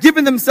 they have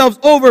given themselves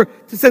over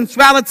to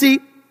sensuality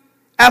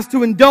as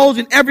to indulge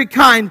in every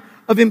kind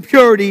of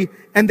impurity,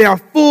 and they are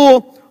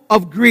full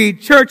of greed.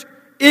 Church,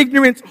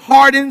 ignorance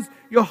hardens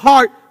your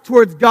heart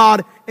towards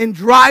God and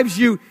drives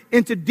you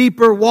into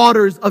deeper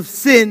waters of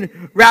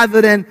sin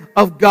rather than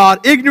of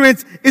God.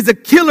 Ignorance is a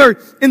killer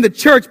in the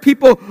church.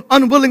 People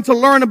unwilling to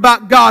learn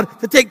about God,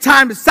 to take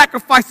time to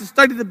sacrifice, to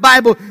study the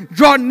Bible,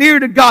 draw near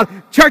to God.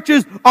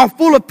 Churches are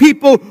full of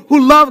people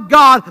who love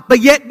God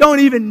but yet don't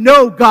even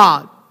know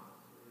God.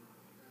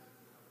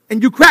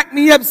 And you crack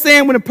me up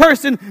saying when a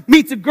person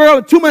meets a girl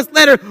and 2 months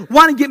later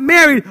want to get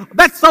married,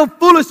 that's so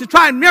foolish to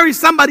try and marry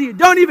somebody you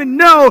don't even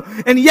know,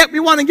 and yet we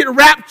want to get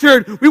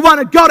raptured. We want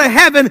to go to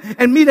heaven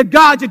and meet a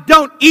God you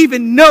don't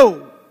even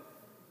know.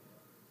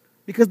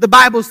 Because the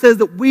Bible says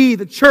that we,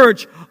 the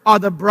church, are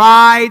the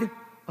bride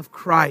of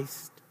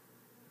Christ.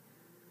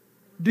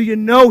 Do you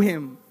know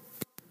him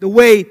the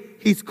way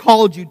he's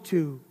called you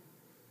to?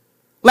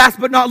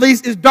 Last but not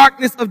least is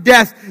darkness of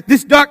death.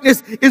 This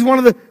darkness is one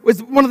of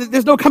the,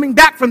 there's no coming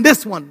back from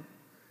this one.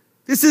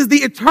 This is the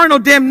eternal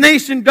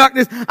damnation,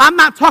 darkness. I'm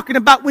not talking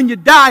about when you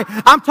die.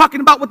 I'm talking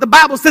about what the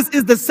Bible says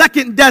is the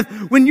second death,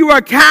 when you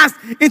are cast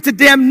into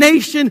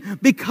damnation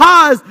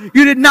because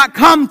you did not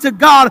come to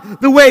God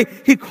the way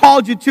He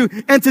called you to.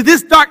 And to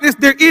this darkness,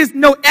 there is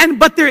no end,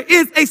 but there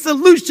is a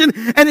solution,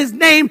 and His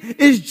name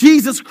is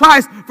Jesus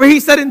Christ. For He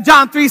said in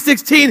John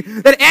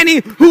 3:16 that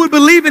any who would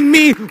believe in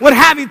me would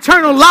have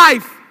eternal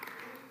life.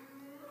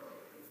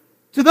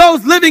 To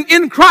those living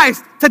in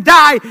Christ, to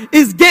die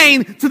is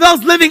gain. To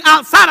those living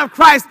outside of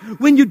Christ,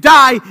 when you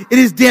die, it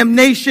is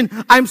damnation.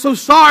 I'm so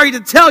sorry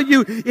to tell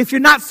you, if you're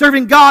not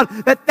serving God,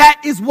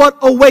 that is what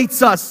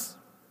awaits us.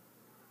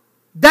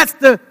 That's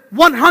the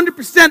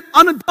 100%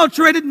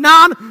 unadulterated,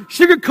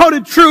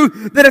 non-sugar-coated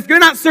truth, that if you're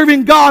not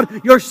serving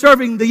God, you're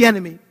serving the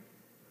enemy.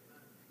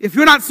 If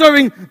you're not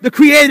serving the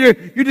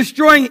Creator,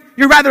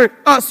 you're rather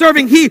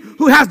serving He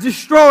who has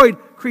destroyed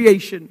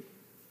creation.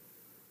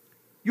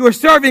 You are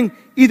serving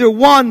either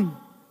one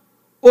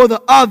or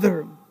the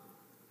other.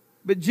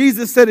 But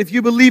Jesus said if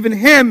you believe in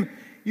Him,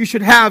 you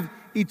should have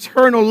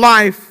eternal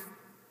life.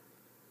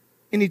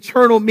 And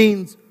eternal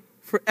means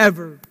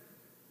forever.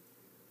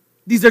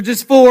 These are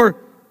just four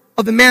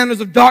of the manners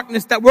of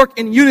darkness that work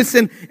in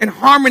unison and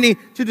harmony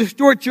to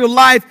distort your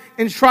life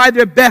and try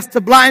their best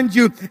to blind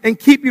you and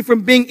keep you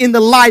from being in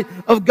the light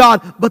of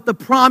God. But the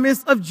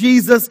promise of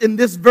Jesus in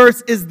this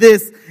verse is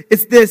this.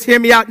 It's this. Hear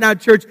me out now,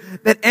 church.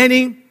 That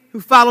any who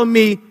follow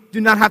me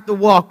do not have to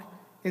walk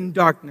in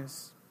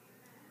darkness.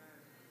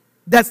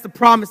 That's the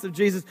promise of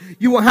Jesus.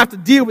 You won't have to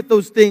deal with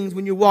those things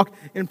when you walk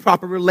in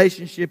proper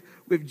relationship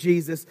with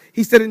Jesus.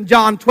 He said in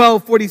John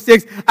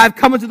 12:46, I've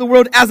come into the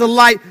world as a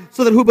light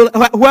so that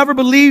whoever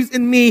believes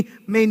in me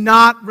may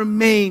not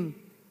remain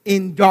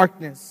in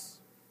darkness.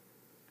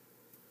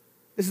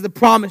 This is the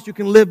promise you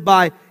can live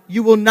by.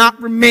 You will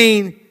not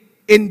remain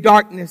in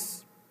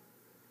darkness.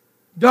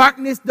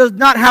 Darkness does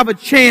not have a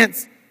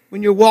chance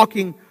when you're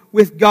walking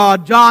with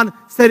God. John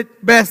said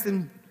it best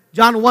in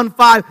John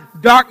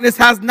 1:5, darkness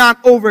has not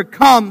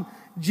overcome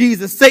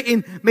Jesus.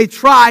 Satan may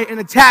try and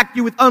attack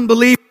you with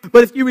unbelief,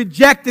 but if you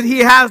reject it, he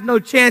has no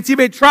chance. He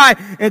may try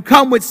and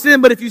come with sin,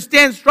 but if you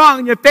stand strong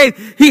in your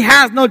faith, he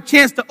has no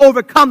chance to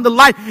overcome the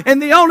light.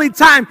 And the only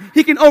time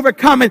he can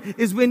overcome it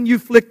is when you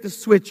flick the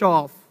switch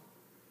off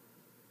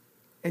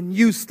and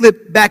you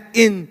slip back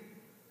in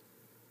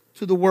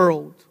to the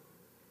world.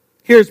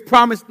 Here's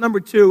promise number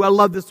 2. I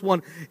love this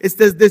one. It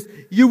says this,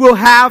 you will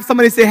have,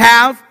 somebody say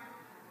have,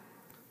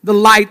 the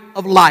light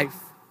of life.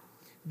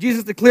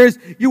 Jesus declares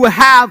you will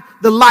have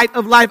the light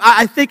of life.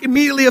 I think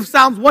immediately of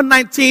Psalms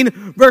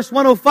 119, verse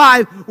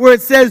 105, where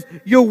it says,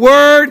 your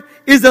word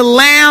is a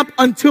lamp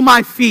unto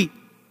my feet.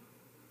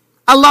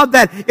 I love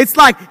that. It's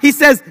like he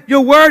says,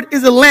 your word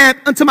is a lamp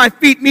unto my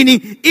feet,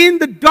 meaning in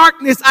the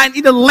darkness I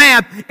need a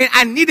lamp and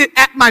I need it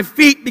at my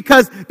feet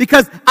because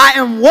I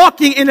am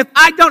walking, and if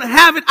I don't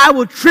have it, I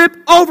will trip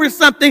over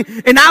something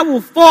and I will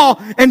fall.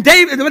 And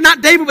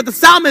the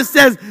psalmist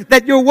says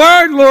that your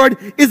word, Lord,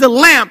 is a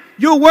lamp.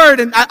 Your word,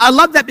 and I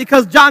love that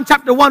because John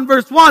chapter 1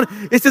 verse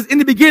 1, it says in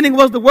the beginning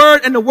was the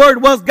word and the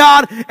word was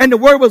God and the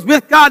word was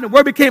with God and the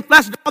word became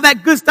flesh and all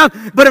that good stuff.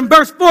 But in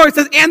verse 4 it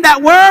says, and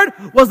that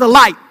word was the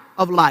light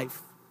of life.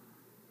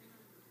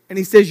 And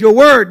he says, your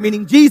word,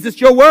 meaning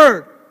Jesus, your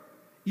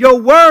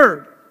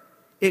word,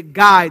 it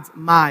guides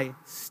my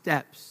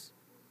steps.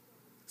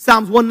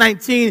 Psalms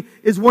 119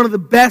 is one of the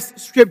best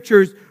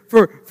scriptures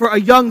for a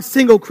young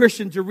single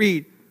Christian to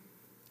read.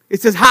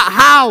 It says,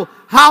 how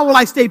will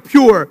I stay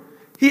pure?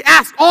 He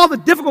asks all the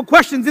difficult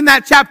questions in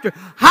that chapter.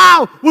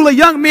 How will a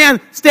young man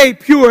stay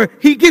pure?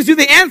 He gives you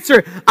the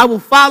answer. I will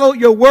follow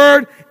your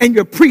word and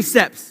your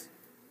precepts.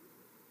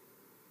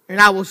 And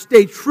I will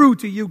stay true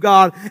to you,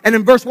 God. And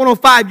in verse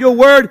 105, your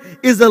word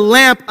is a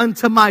lamp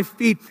unto my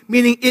feet,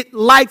 meaning it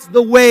lights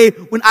the way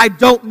when I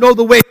don't know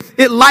the way.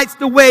 It lights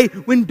the way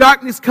when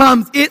darkness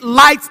comes. It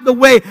lights the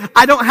way.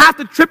 I don't have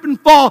to trip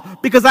and fall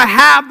because I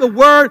have the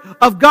word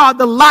of God,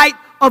 the light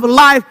of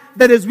life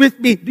that is with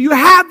me. Do you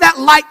have that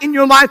light in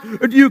your life,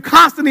 or do you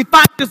constantly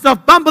find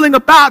yourself bumbling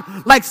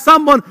about like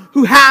someone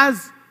who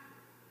has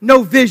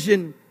no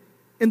vision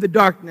in the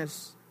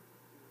darkness?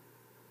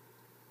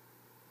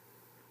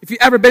 If you've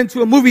ever been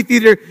to a movie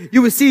theater,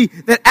 you will see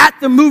that at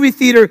the movie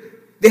theater,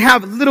 they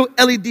have little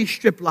LED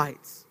strip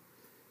lights.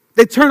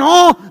 They turn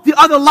all the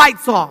other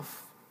lights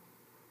off.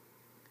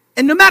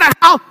 And no matter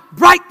how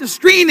bright the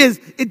screen is,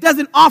 it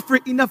doesn't offer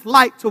enough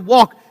light to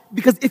walk,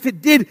 because if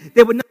it did,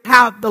 they would not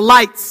have the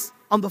lights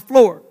on the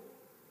floor.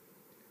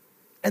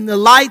 And the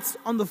lights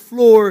on the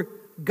floor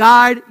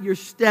guide your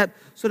step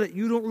so that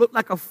you don't look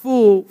like a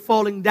fool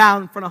falling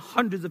down in front of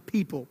hundreds of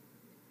people.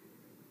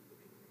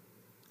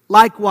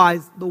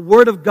 Likewise, the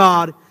word of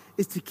God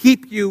is to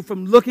keep you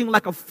from looking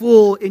like a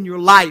fool in your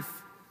life,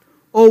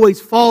 always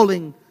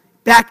falling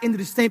back into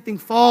the same thing,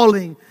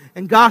 falling.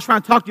 And God's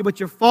trying to talk to you, but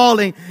you're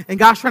falling. And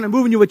God's trying to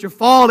move in you, but you're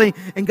falling.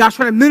 And God's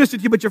trying to minister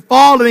to you, but you're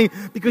falling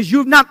because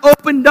you've not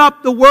opened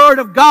up the Word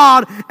of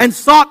God and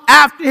sought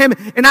after Him.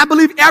 And I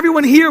believe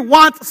everyone here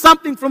wants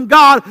something from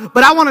God,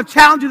 but I want to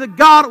challenge you that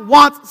God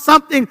wants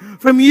something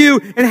from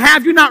you. And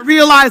have you not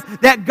realized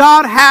that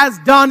God has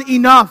done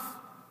enough?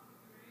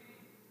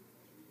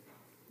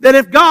 That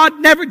if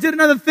God never did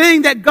another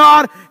thing, that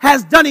God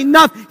has done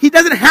enough. He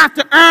doesn't have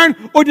to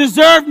earn or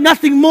deserve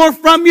nothing more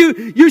from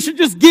you. You should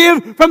just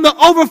give from the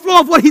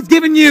overflow of what He's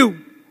given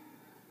you.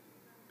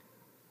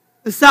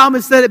 The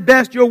psalmist said it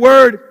best, your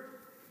word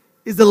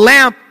is a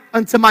lamp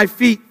unto my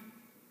feet.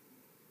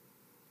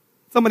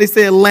 Somebody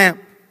say a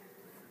lamp.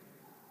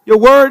 Your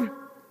word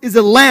is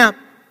a lamp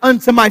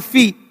unto my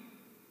feet.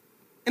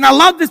 And I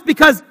love this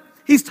because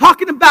he's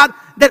talking about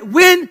that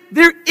when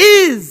there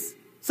is,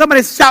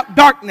 somebody shout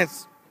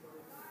darkness.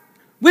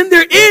 When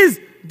there is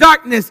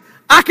darkness,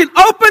 I can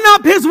open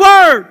up His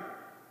Word.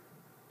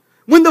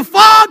 When the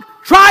fog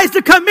tries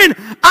to come in,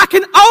 I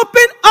can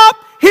open up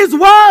His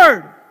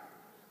Word.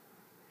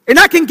 And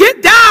I can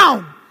get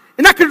down,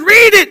 and I can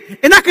read it,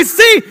 and I can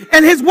see,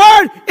 and His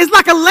Word is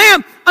like a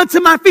lamp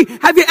unto my feet.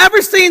 Have you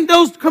ever seen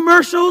those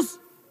commercials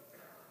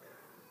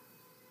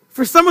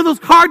for some of those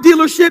car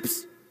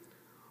dealerships?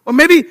 Or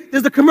maybe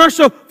there's a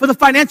commercial for the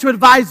financial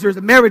advisors,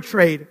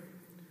 Ameritrade.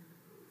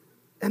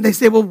 And they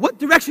say, well, what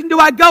direction do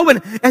I go in?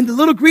 And the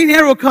little green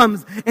arrow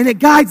comes and it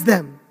guides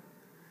them.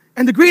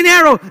 And the green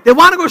arrow, they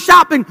want to go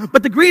shopping,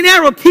 but the green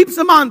arrow keeps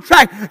them on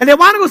track. And they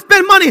want to go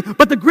spend money,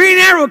 but the green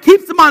arrow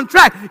keeps them on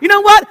track. You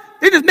know what?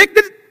 They just make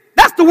this,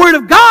 that's the Word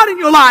of God in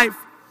your life.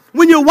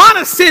 When you want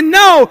to sin,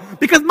 no,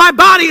 because my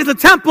body is a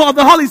temple of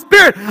the Holy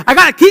Spirit. I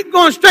got to keep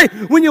going straight.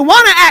 When you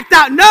want to act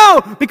out,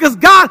 no, because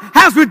God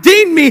has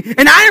redeemed me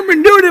and I am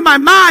renewed in my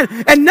mind.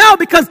 And no,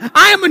 because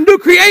I am a new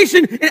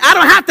creation and I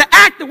don't have to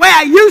act the way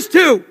I used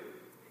to.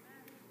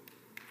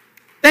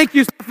 Thank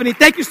you, Stephanie.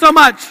 Thank you so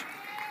much.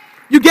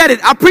 You get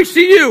it. I'll preach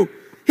to you.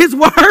 His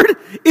Word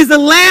is a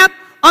lamp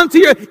unto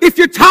your... If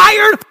you're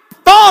tired of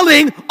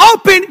falling,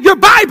 open your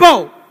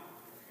Bible.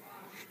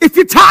 If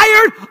you're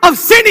tired of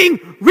sinning,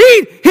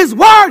 read His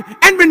Word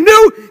and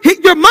renew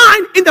your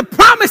mind in the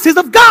promises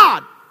of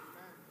God.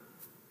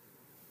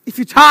 If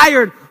you're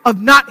tired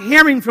of not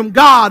hearing from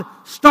God,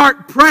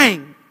 start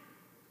praying.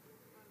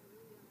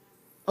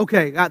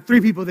 Okay, got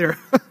 3 people there.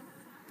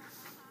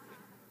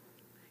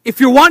 If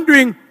you're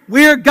wondering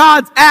where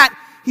God's at,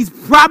 He's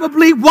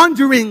probably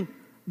wondering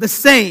the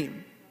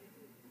same.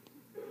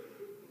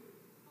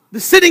 The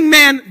sinning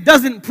man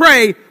doesn't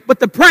pray, but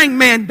the praying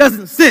man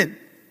doesn't sin.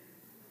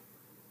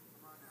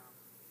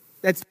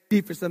 That's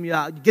deep for some of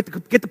y'all. Get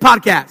the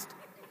podcast.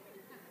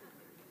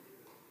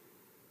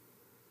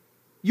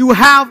 You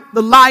have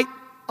the light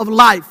of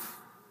life,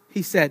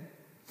 He said.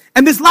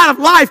 And this light of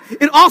life,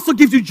 it also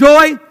gives you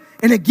joy,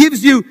 and it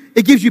gives you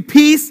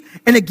peace,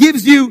 and it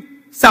gives you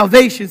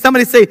salvation.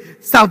 Somebody say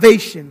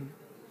salvation.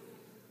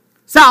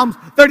 Psalms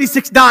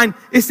 36:9,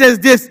 it says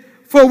this,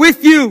 for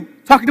with you,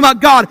 talking about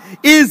God,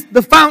 is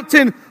the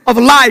fountain of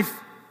life,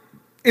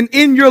 and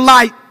in your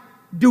light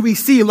do we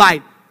see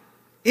light.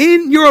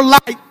 In your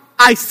light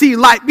I see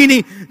light,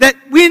 meaning that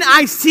when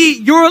I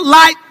see your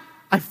light,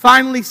 I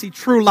finally see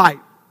true light.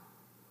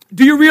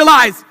 Do you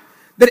realize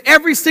that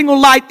every single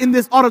light in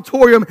this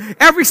auditorium,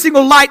 every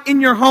single light in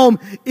your home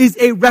is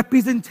a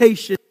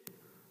representation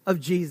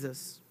of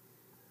Jesus?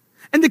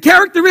 And the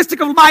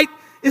characteristic of light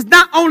is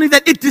not only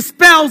that it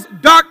dispels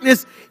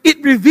darkness,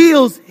 it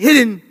reveals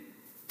hidden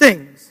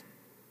things.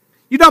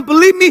 You don't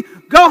believe me?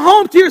 Go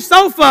home to your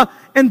sofa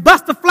and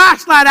bust a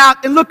flashlight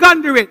out and look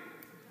under it.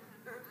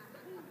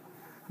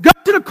 Go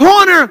to the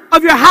corner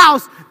of your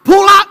house,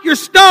 pull out your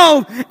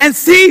stove, and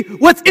see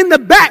what's in the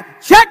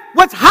back. Check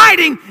what's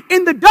hiding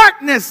in the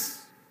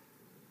darkness.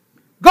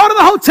 Go to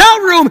the hotel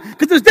room,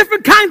 because there's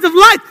different kinds of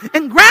lights,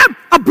 and grab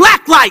a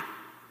black light.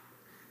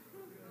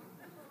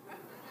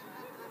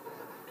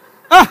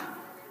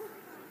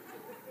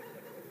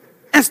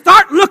 And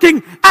start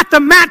looking at the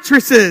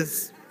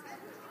mattresses.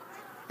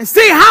 And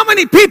see how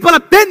many people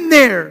have been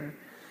there.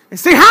 And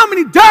see how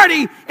many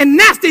dirty and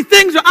nasty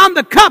things are on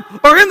the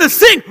cup or in the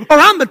sink or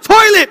on the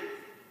toilet.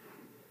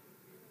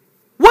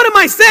 What am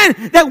I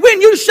saying? That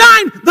when you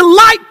shine the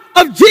light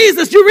of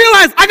Jesus, you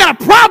realize I got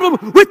a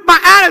problem with my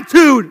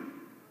attitude.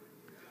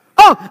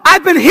 Oh,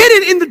 I've been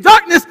hidden in the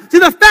darkness to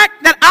the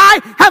fact that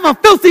I have a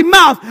filthy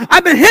mouth.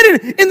 I've been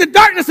hidden in the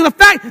darkness to the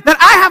fact that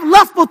I have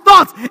lustful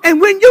thoughts.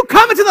 And when you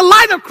come into the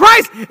light of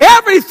Christ,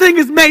 everything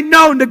is made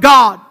known to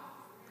God.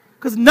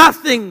 Because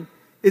nothing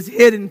is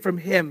hidden from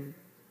Him.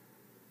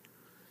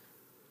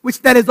 Which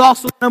that is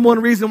also the number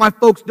one reason why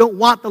folks don't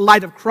want the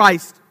light of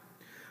Christ.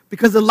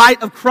 Because the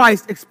light of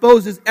Christ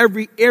exposes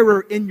every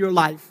error in your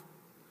life.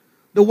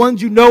 The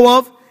ones you know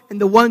of and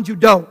the ones you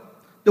don't.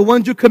 The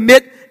ones you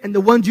commit and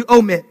the ones you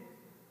omit.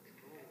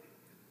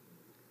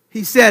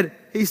 He said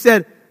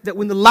that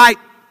when the light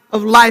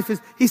of life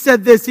is, he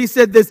said this,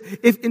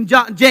 if in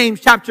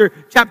James chapter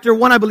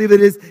 1, I believe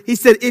it is, he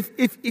said,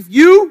 if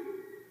you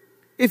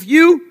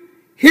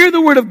hear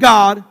the word of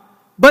God,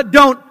 but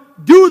don't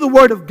do the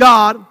word of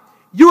God,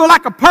 you are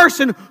like a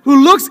person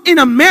who looks in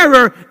a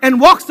mirror and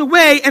walks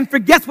away and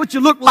forgets what you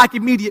look like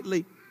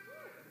immediately.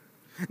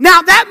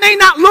 Now, that may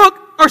not look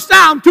or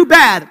sound too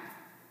bad,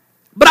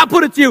 but I'll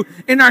put it to you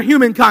in our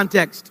human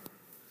context.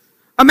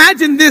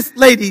 Imagine this,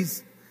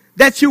 ladies,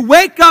 that you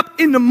wake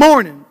up in the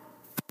morning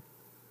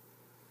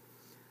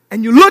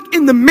and you look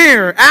in the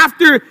mirror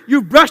after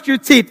you've brushed your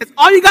teeth. That's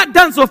all you got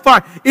done so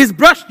far is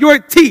brush your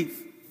teeth.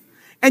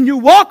 And you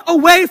walk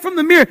away from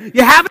the mirror.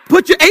 You haven't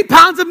put your 8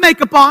 pounds of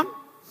makeup on.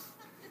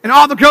 And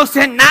all the girls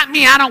said, not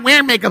me, I don't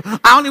wear makeup.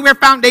 I only wear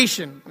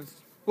foundation.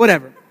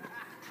 Whatever.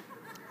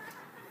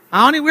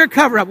 I only wear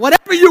cover-up.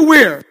 Whatever you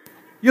wear.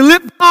 Your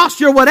lip gloss,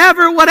 your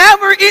whatever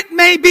it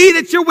may be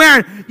that you're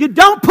wearing. You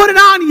don't put it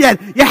on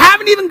yet. You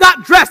haven't even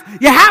got dressed.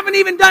 You haven't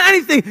even done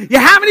anything. You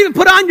haven't even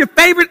put on your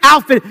favorite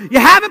outfit. You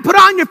haven't put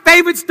on your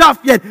favorite stuff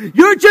yet.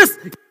 You're just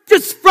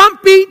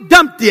frumpy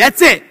dumpty.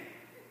 That's it.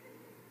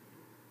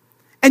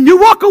 And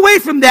you walk away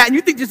from that and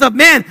you think to yourself,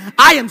 man,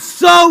 I am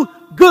so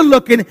good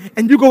looking,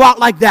 and you go out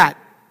like that.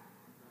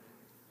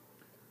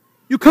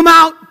 You come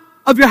out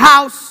of your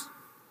house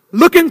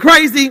looking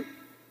crazy,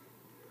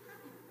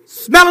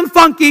 smelling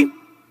funky,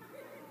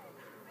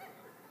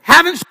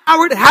 haven't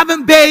showered,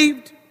 haven't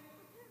bathed.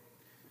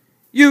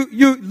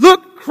 You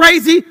look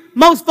crazy.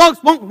 Most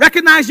folks won't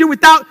recognize you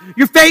without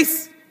your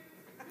face.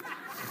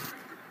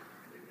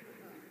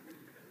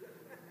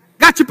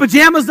 Got your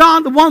pajamas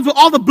on, the ones with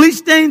all the bleach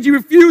stains you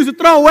refuse to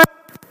throw away.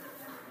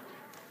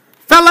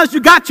 Fellas,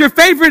 you got your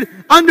favorite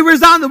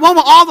underwears on, the one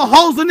with all the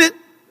holes in it.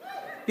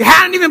 You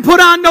hadn't even put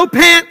on no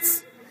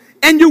pants.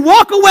 And you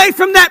walk away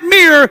from that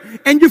mirror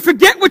and you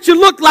forget what you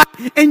look like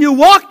and you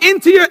walk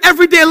into your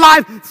everyday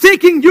life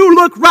thinking you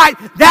look right.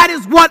 That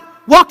is what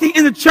walking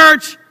in the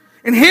church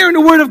and hearing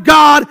the word of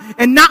God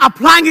and not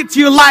applying it to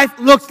your life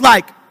looks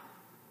like.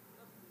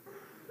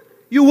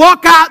 You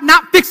walk out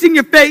not fixing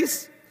your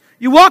face.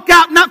 You walk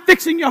out not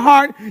fixing your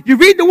heart. You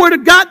read the word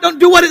of God, don't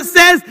do what it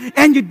says,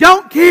 and you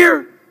don't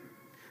care.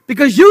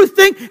 Because you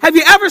think, have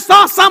you ever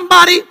seen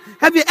somebody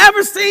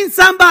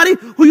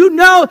who you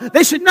know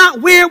they should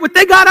not wear what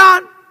they got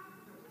on?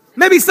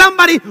 Maybe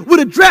somebody with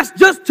a dress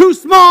just too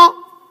small.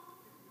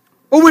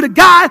 Or with a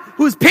guy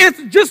whose pants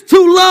are just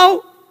too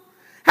low.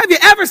 Have you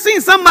ever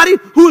seen somebody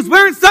who is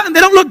wearing something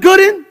they don't look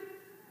good in?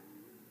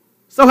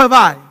 So have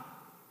I.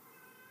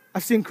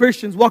 I've seen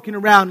Christians walking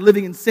around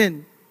living in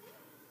sin.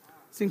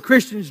 I've seen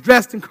Christians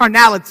dressed in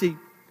carnality.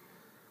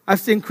 I've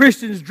seen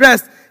Christians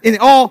dressed in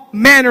all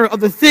manner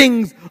of the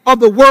things of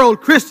the world.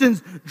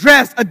 Christians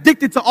dressed,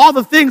 addicted to all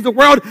the things the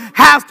world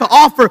has to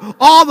offer.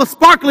 All the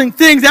sparkling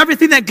things,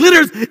 everything that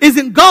glitters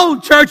isn't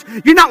gold, church.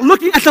 You're not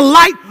looking at the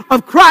light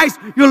of Christ.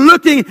 You're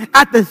looking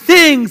at the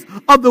things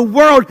of the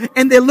world,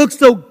 and they look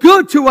so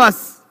good to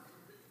us.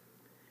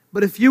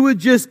 But if you would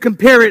just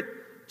compare it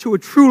to a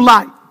true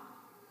light,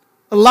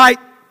 a light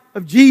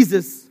of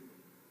Jesus,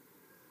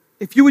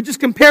 if you would just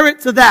compare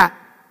it to that,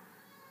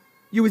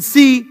 you would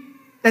see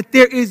that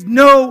there is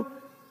no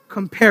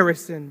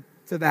comparison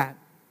to that.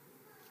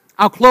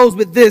 I'll close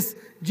with this.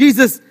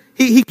 Jesus,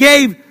 he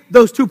gave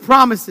those two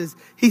promises.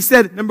 He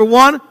said, number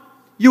one,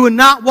 you will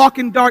not walk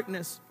in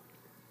darkness.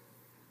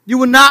 You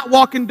will not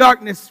walk in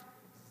darkness.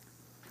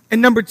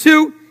 And number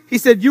two, he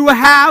said, you will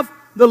have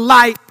the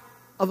light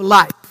of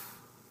life.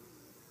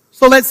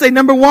 So let's say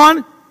number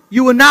one,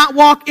 you will not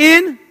walk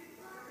in.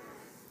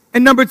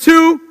 And number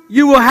two,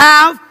 you will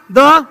have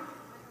the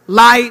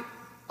light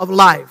of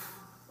life.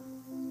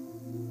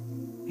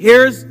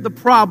 Here's the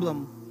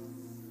problem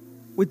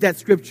with that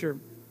scripture,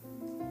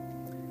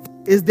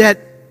 is that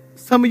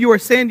some of you are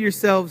saying to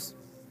yourselves,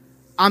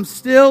 I'm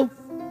still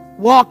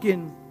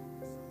walking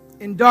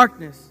in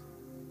darkness.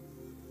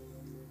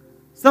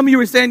 Some of you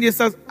are saying to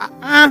yourselves,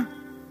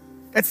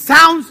 that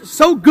sounds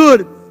so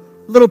good,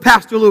 little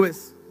Pastor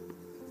Lewis.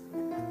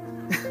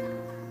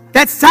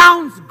 That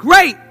sounds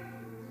great.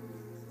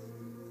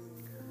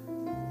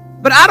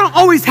 But I don't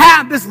always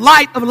have this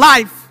light of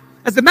life.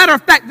 As a matter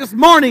of fact, this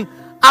morning,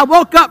 I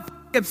woke up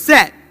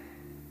upset.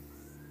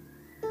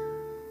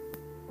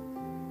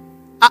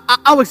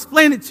 I'll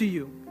explain it to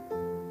you.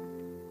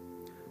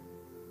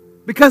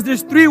 Because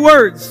there's 3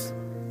 words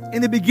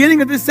in the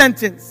beginning of this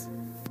sentence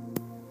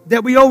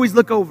that we always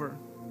look over.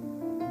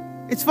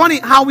 It's funny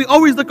how we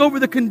always look over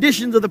the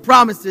conditions of the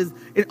promises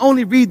and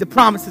only read the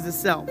promises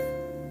itself.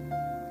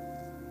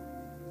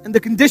 And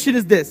the condition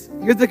is this.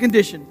 Here's the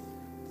condition.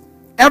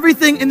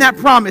 Everything in that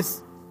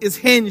promise is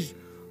hinged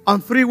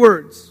on 3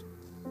 words.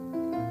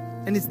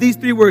 And it's these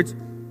 3 words.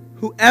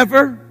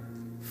 Whoever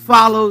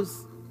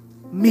follows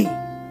me.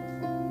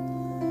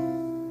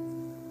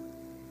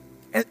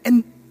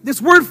 And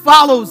this word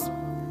follows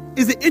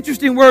is an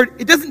interesting word.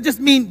 It doesn't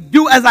just mean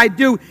do as I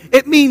do.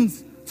 It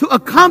means to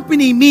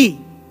accompany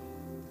me.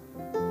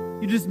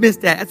 You just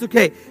missed that. That's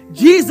okay.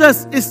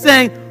 Jesus is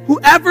saying,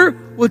 whoever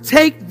will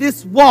take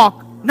this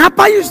walk, not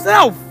by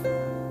yourself,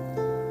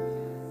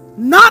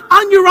 not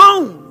on your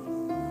own.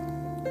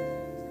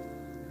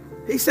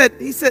 He said,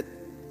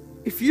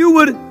 if you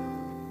would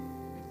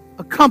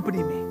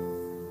accompany me.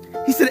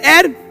 He said,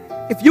 Ed,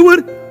 if you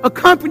would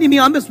accompany me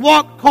on this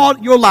walk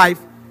called your life,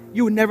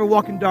 you would never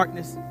walk in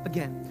darkness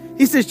again.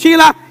 He says,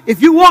 Sheila,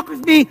 if you walk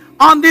with me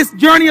on this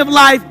journey of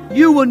life,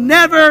 you will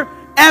never,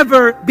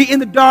 ever be in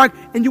the dark,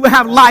 and you will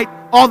have light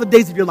all the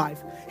days of your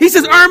life. He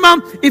says,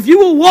 Irma, if you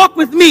will walk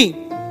with me,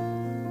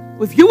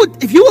 if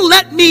you will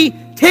let me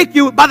take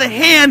you by the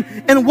hand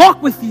and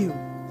walk with you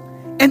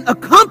and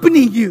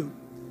accompany you,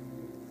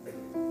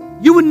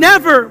 you will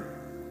never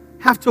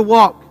have to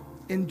walk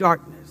in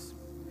darkness.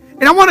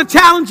 And I want to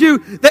challenge you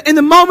that in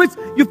the moments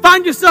you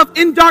find yourself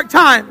in dark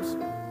times,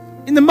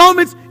 in the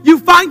moments you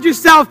find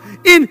yourself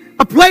in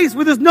a place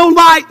where there's no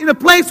light, in a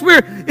place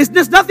where it's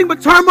just nothing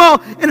but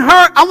turmoil and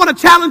hurt, I want to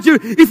challenge you.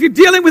 If you're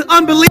dealing with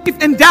unbelief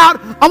and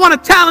doubt, I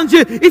want to challenge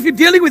you. If you're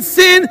dealing with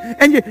sin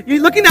and you're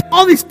looking at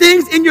all these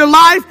things in your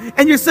life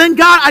and you're saying,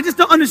 God, I just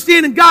don't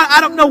understand, and God, I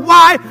don't know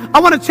why,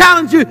 I want to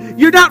challenge you.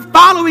 You're not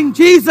following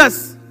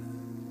Jesus.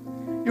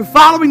 You're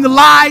following the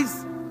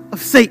lies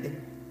of Satan.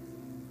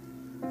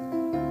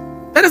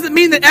 That doesn't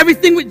mean that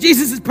everything with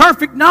Jesus is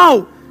perfect.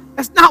 No,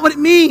 that's not what it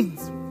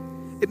means.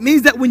 It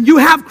means that when you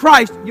have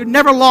Christ, you're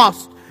never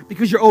lost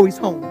because you're always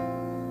home.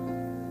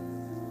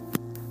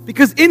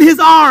 Because in His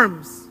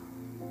arms,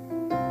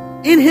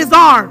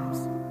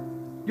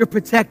 you're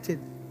protected.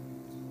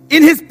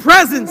 In His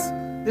presence,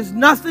 there's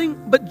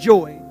nothing but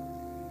joy.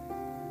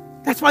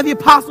 That's why the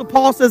Apostle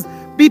Paul says,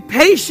 be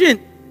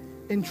patient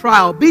in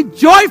trial. Be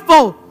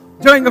joyful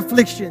during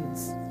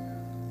afflictions.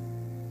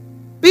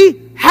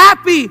 Be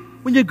happy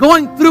when you're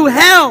going through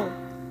hell.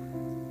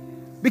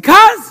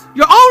 Because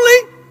you're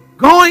only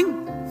going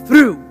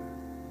through.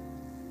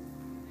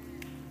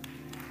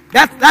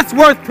 That's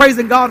worth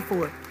praising God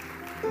for.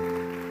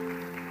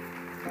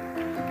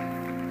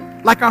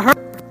 Like I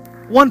heard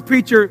one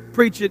preacher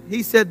preach it.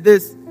 He said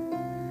this.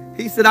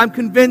 He said, I'm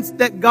convinced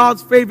that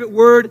God's favorite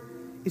word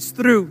is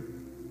through.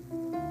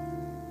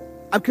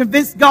 I'm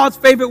convinced God's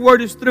favorite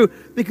word is through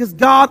because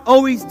God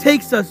always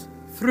takes us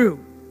through.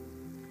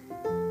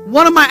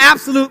 One of my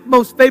absolute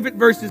most favorite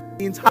verses in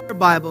the entire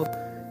Bible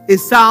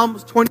is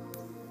Psalms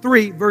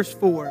 23, verse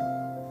 4.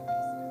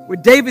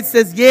 Where David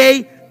says,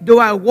 yea, though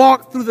I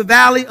walk through the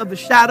valley of the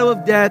shadow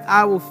of death,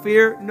 I will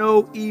fear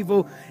no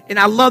evil. And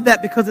I love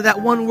that because of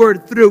that one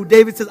word, through.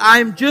 David says, I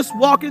am just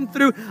walking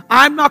through.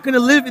 I'm not going to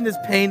live in this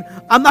pain.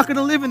 I'm not going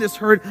to live in this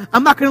hurt.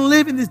 I'm not going to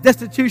live in this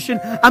destitution.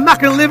 I'm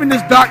not going to live in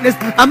this darkness.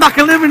 I'm not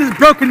going to live in this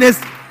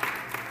brokenness.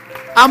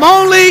 I'm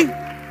only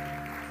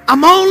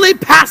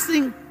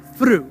passing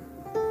through.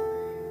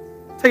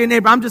 Tell your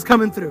neighbor, I'm just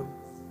coming through.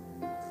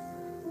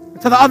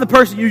 Tell the other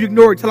person you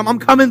ignored, tell them, I'm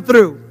coming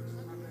through.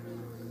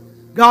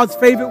 God's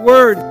favorite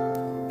word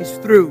is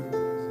through.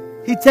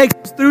 He takes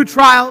us through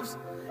trials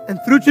and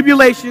through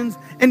tribulations.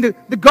 And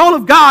the goal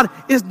of God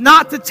is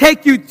not to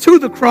take you to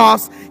the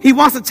cross. He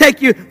wants to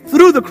take you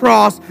through the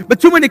cross.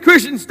 But too many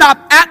Christians stop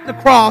at the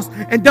cross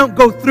and don't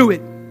go through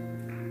it.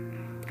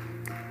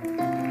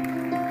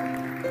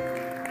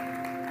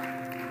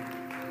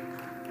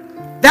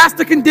 That's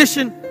the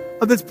condition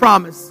of this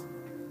promise.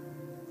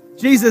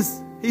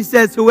 Jesus, He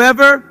says,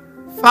 whoever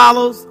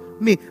follows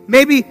me.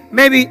 Maybe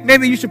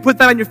you should put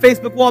that on your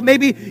Facebook wall.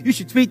 Maybe you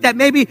should tweet that.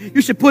 Maybe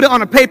you should put it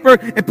on a paper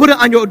and put it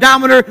on your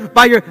odometer,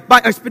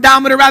 by a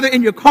speedometer rather,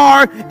 in your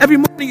car. Every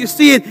morning you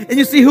see it and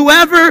you see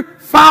whoever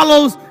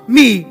follows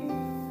me.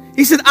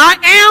 He said, I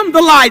am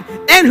the light,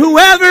 and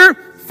whoever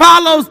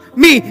follows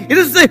me. It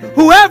doesn't say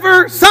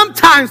whoever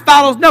sometimes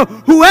follows. No,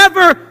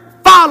 whoever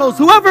follows,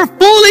 whoever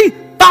fully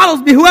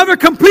follows me, whoever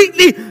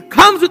completely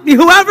comes with me,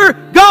 whoever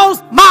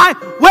goes my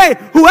way,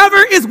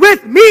 whoever is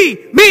with me,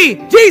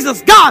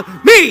 Jesus, God,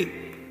 me.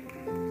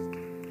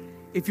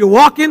 If you're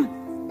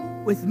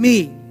walking with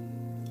me,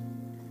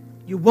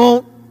 you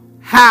won't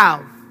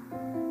have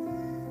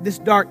this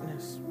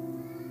darkness.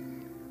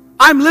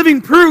 I'm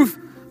living proof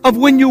of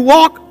when you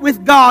walk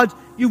with God,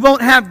 you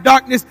won't have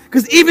darkness,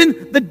 because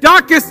even the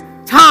darkest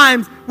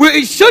times where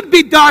it should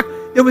be dark,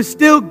 there was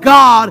still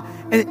God.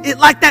 And it,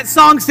 like that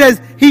song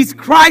says, He's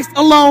Christ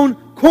alone,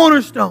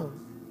 cornerstone.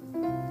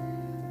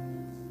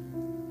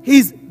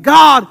 He's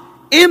God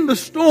in the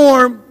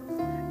storm,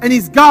 and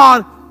He's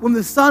God when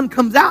the sun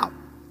comes out.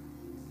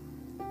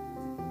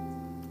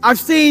 I've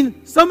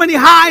seen so many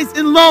highs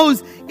and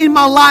lows in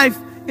my life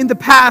in the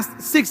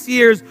past 6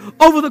 years.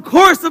 Over the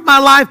course of my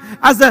life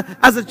as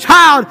a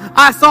child,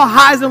 I saw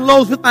highs and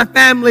lows with my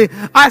family.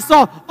 I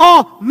saw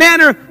all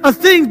manner of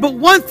things. But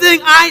one thing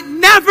I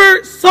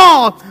never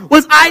saw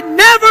was I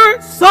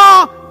never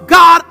saw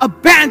God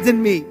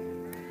abandon me.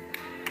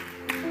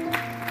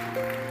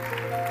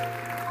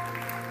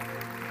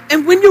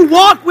 And when you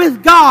walk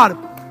with God,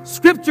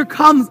 Scripture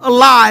comes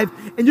alive.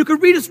 And you can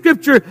read a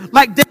scripture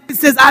like David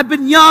says, I've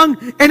been young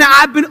and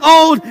I've been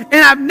old and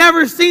I've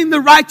never seen the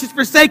righteous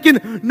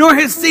forsaken, nor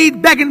his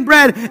seed begging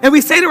bread. And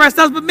we say to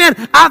ourselves, but man,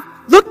 I've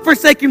looked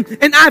forsaken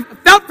and I've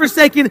felt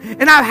forsaken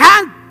and I've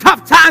had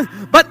tough times.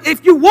 But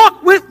if you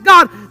walk with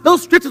God,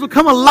 those scriptures will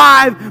come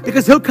alive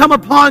because He'll come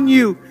upon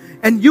you.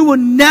 And you will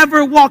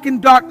never walk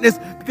in darkness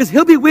because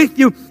He'll be with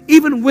you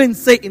even when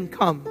Satan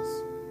comes.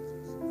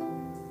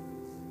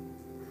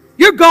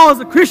 Your goal as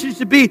a Christian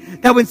should be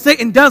that when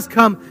Satan does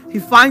come, he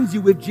finds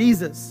you with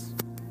Jesus.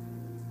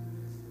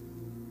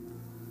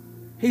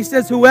 He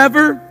says,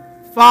 whoever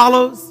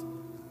follows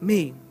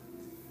me.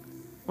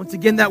 Once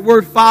again, that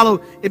word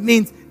follow, it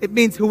means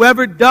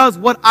whoever does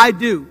what I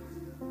do.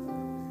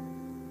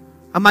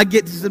 I might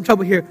get into some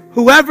trouble here.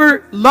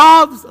 Whoever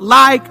loves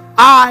like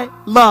I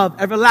love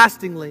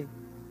everlastingly.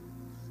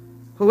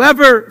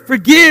 Whoever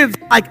forgives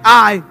like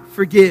I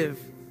forgive.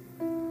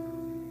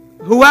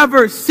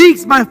 Whoever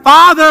seeks my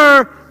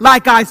Father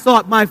like I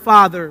sought my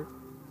Father.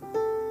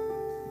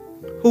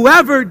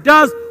 Whoever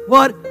does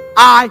what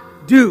I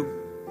do.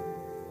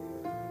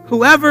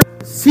 Whoever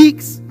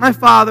seeks my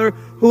Father,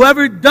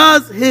 whoever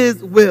does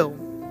His will.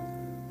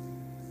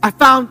 I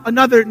found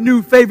another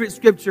new favorite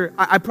scripture.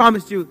 I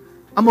promise you,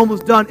 I'm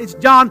almost done. It's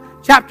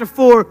John chapter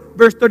 4,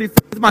 verse 34.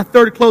 This is my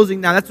third closing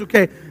now. That's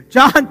okay.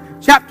 John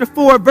chapter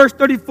 4, verse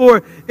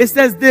 34. It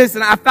says this,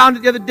 and I found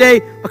it the other day,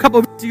 a couple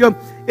of weeks ago.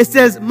 It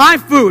says, my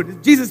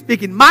food, Jesus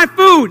speaking, my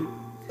food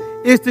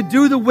is to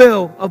do the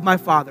will of my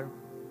Father.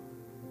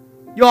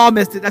 You all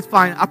missed it. That's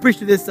fine. I'll preach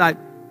to this side.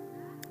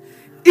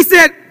 He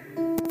said,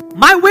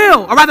 my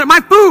will, or rather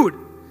my food,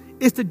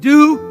 is to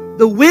do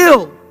the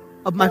will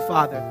of my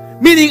Father.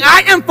 Meaning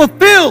I am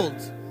fulfilled,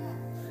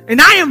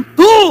 and I am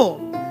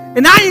full,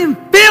 and I am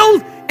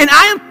filled, and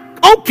I am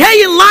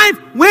okay in life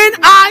when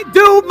I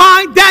do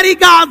my Daddy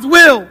God's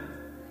will.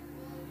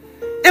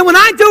 And when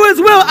I do His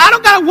will, I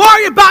don't got to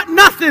worry about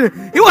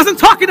nothing. He wasn't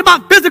talking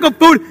about physical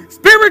food.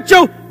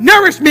 Spiritual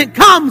nourishment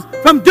comes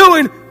from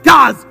doing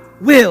God's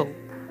will.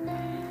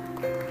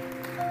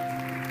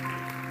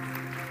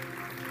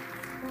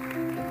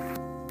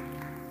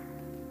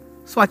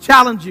 So I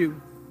challenge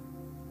you.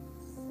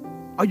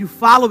 Are you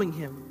following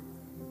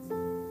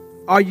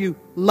Him? Are you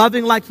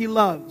loving like He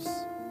loves?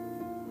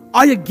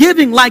 Are you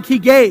giving like He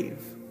gave?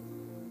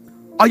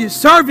 Are you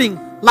serving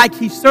like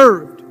He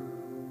served?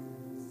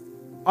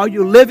 Are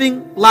you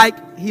living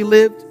like He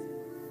lived?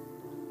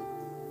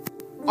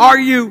 Are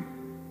you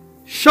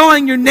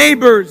showing your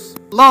neighbors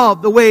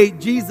love the way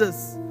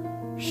Jesus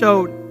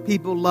showed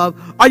people love?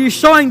 Are you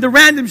showing the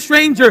random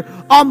stranger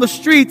on the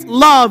streets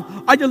love?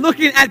 Are you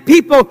looking at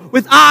people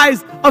with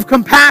eyes of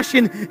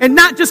compassion, and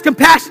not just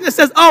compassion that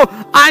says,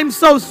 oh, I'm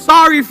so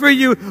sorry for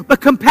you,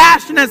 but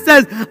compassion that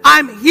says,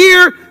 I'm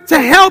here to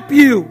help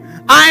you.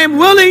 I am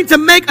willing to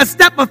make a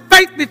step of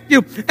faith with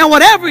you, and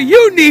whatever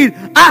you need,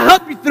 I'll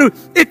help you through.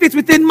 If it's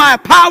within my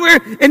power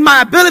and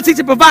my ability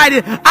to provide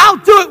it, I'll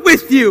do it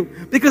with you,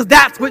 because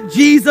that's what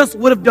Jesus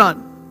would have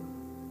done.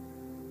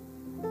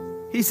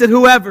 He said,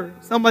 whoever.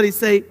 Somebody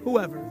say,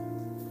 whoever.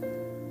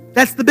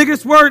 That's the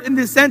biggest word in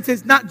this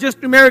sentence, not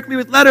just numerically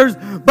with letters,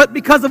 but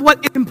because of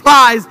what it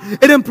implies.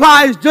 It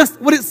implies just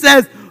what it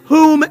says,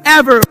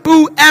 whomever,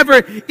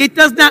 whoever. It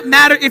does not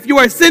matter if you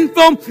are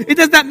sinful. It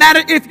does not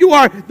matter if you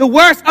are the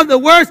worst of the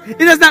worst. It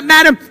does not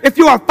matter if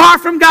you are far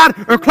from God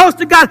or close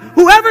to God.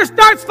 Whoever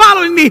starts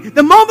following me,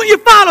 the moment you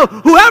follow,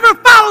 whoever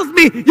follows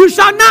me, you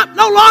shall not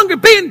no longer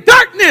be in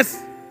darkness.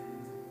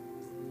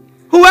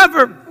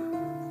 Whoever.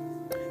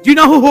 Do you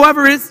know who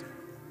whoever is?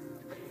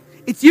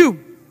 It's you.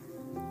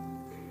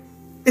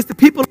 It's the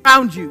people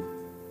around you.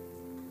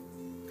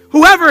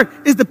 Whoever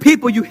is the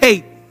people you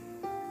hate.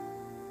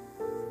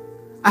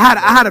 I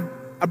had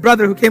a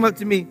brother who came up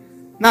to me,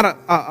 not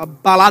a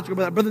biological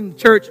brother, a brother in the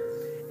church,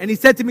 and he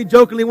said to me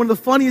jokingly, one of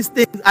the funniest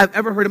things I've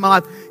ever heard in my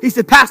life. He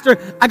said,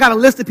 Pastor, I got a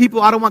list of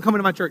people I don't want coming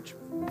to my church.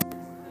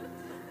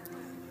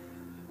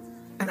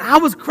 And I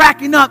was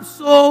cracking up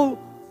so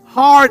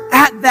hard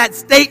at that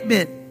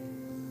statement,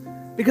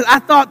 because I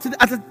thought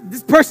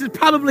this person is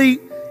probably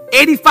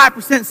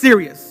 85%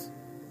 serious.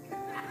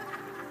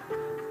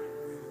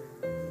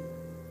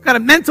 Got a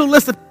mental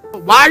list of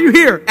people. Why are you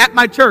here at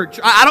my church?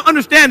 I don't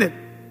understand it.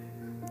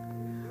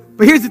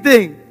 But here's the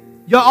thing.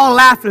 You're all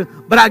laughing,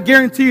 but I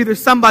guarantee you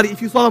there's somebody,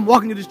 if you saw them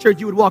walking to this church,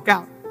 you would walk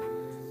out.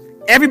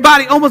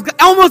 Everybody, almost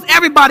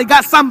everybody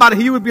got somebody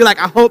who you would be like,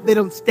 I hope they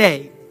don't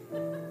stay.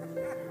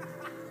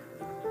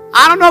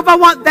 I don't know if I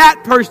want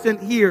that person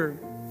here.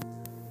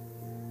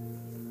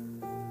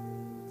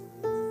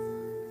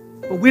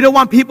 But we don't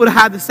want people to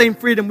have the same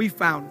freedom we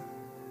found.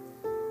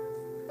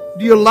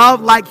 Do you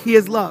love like He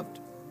is loved?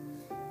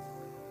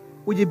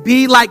 Will you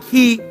be like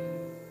He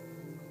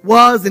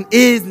was and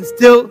is and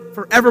still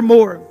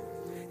forevermore?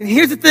 And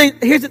here's the thing.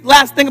 Here's the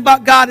last thing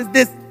about God is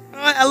this.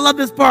 I love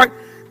this part.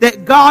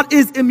 That God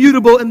is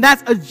immutable. And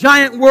that's a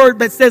giant word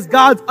that says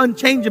God's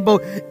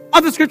unchangeable.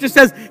 Other scripture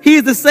says He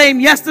is the same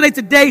yesterday,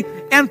 today,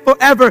 and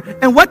forever.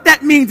 And what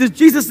that means is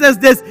Jesus says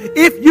this.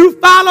 If you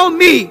follow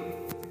me,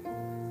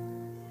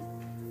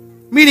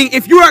 meaning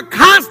if you are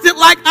constant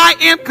like I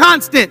am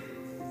constant,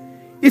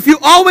 if you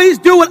always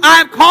do what I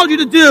have called you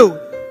to do,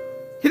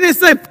 He didn't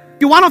say,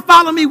 you want to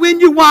follow me when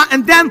you want,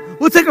 and then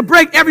we'll take a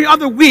break every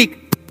other week.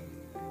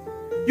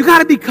 You got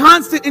to be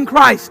constant in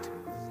Christ.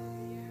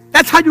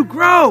 That's how you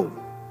grow.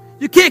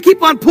 You can't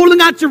keep on pulling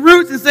out your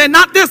roots and saying,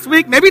 not this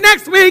week, maybe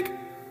next week.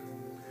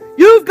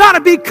 You've got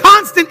to be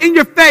constant in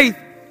your faith,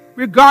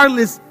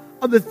 regardless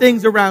of the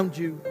things around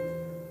you.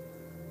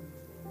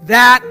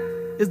 That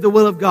is the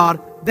will of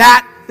God.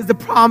 That is the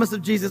promise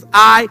of Jesus.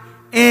 I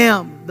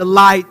am the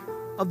light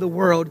of the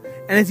world.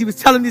 And as he was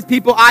telling these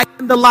people, I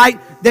am the light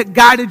that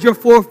guided your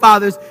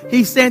forefathers,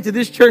 he's saying to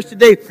this church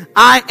today,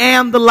 I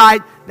am the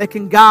light that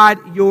can guide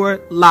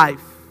your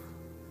life.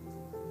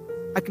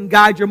 I can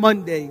guide your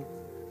Monday.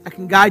 I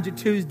can guide your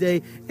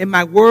Tuesday. And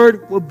my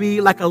word will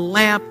be like a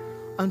lamp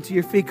unto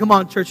your feet. Come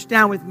on, church,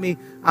 stand with me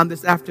on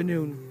this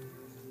afternoon.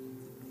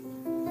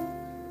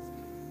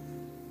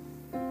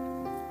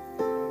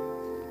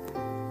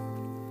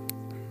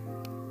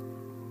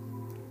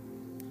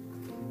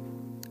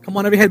 Come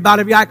on, every head bowed,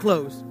 every eye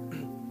closed.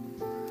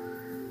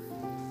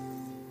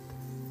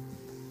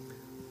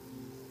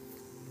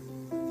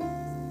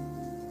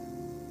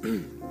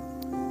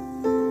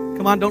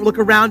 Come on, don't look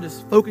around.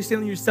 Just focus in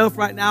on yourself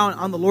right now and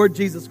on the Lord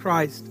Jesus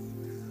Christ.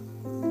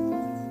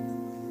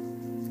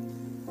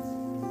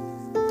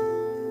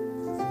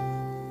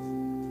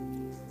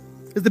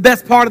 It's the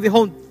best part of the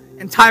whole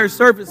entire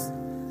service.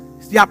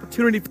 It's the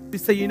opportunity for you to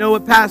say, you know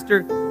what, Pastor?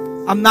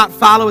 I'm not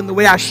following the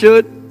way I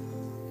should.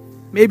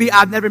 Maybe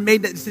I've never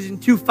made that decision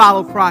to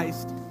follow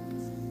Christ.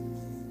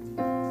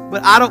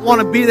 But I don't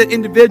want to be that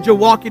individual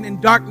walking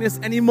in darkness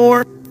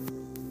anymore.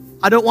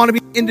 I don't want to be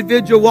an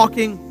individual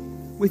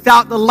walking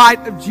without the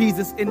light of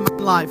Jesus in my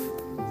life.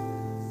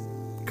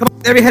 Come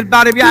on, every head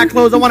bowed, every eye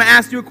closed. I want to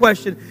ask you a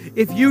question.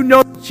 If you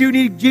know that you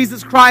need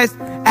Jesus Christ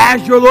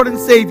as your Lord and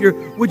Savior,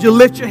 would you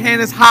lift your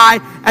hand as high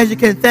as you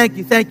can? Thank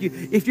you, thank you.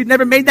 If you've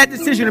never made that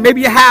decision, or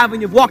maybe you have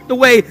and you've walked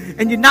away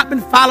and you've not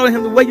been following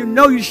Him the way you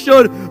know you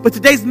should, but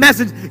today's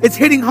message is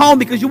hitting home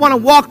because you want to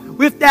walk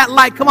with that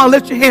light. Come on,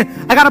 lift your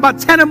hand. I got about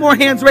 10 or more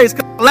hands raised.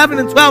 Come on, 11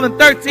 and 12 and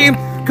 13.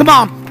 Come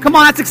on,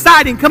 that's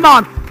exciting. Come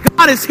on,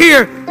 God is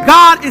here.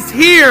 God is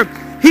here.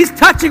 He's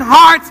touching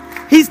hearts.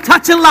 He's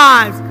touching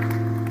lives.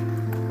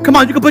 Come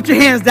on, you can put your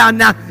hands down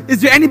now. Is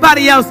there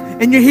anybody else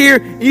and you're here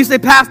and you say,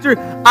 Pastor,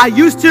 I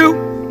used to,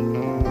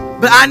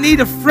 but I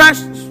need a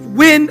fresh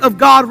wind of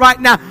God right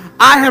now.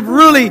 I have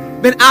really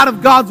been out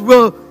of God's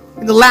will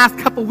in the last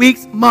couple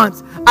weeks,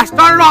 months. I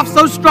started off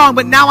so strong,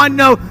 but now I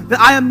know that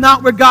I am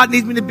not where God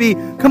needs me to be.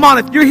 Come on,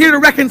 if you're here to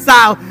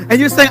reconcile and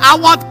you're saying, I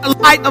want the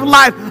light of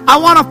life. I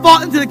want to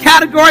fall into the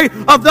category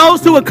of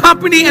those who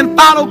accompany and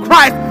follow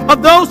Christ,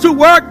 of those who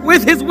work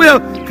with His will.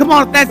 Come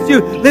on, if that's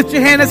you, lift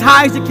your hand as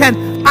high as you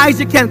can. High as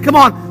you can. Come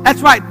on, that's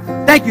right.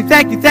 Thank you,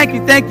 thank you, thank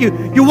you, thank you.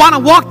 You want to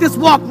walk this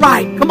walk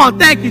right. Come on,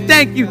 thank you,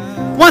 thank you.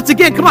 Once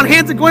again, come on,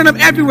 hands are going up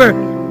everywhere.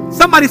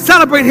 Somebody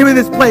celebrate Him in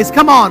this place.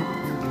 Come on.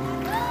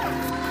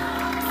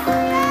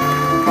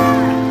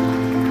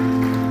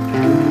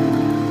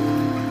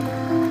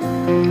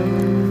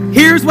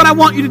 Here's what I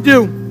want you to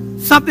do.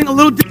 Something a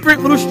little different,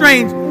 a little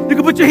strange. You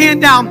can put your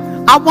hand down.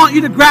 I want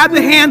you to grab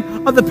the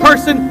hand of the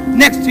person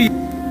next to you.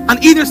 On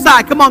either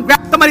side. Come on,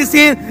 grab somebody's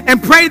hand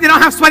and pray they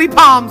don't have sweaty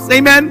palms.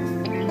 Amen.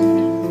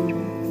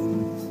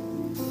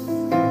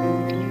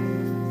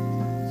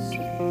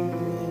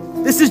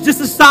 This is just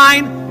a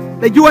sign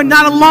that you are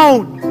not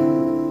alone.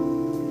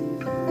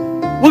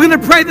 We're going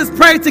to pray this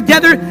prayer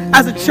together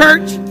as a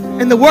church,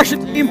 and the worship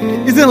team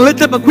is going to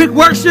lift up a quick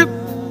worship.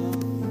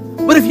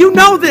 But if you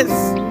know this,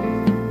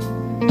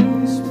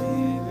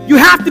 you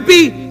have to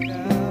be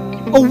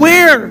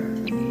aware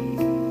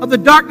of the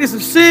darkness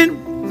of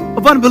sin,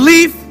 of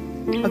unbelief,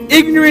 of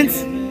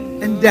ignorance,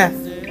 and death.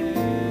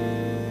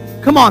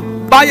 Come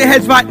on, bow your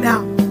heads right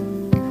now.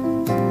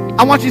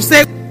 I want you to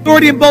say with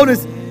authority and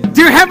boldness,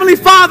 Dear Heavenly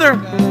Father,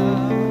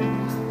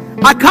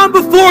 I come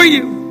before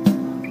you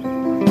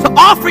to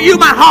offer you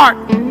my heart,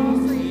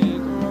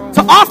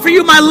 to offer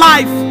you my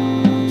life,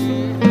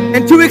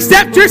 and to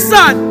accept your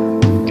Son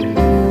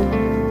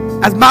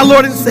as my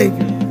Lord and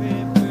Savior.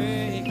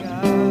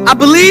 I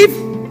believe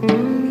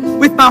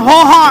with my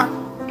whole heart,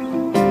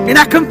 and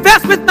I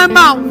confess with my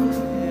mouth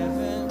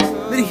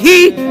that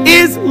He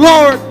is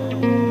Lord.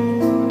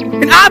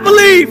 And I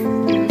believe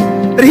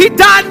that He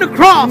died on the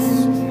cross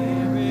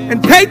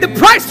and paid the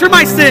price for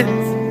my sins.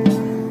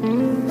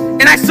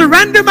 And I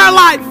surrender my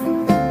life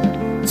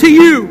to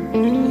you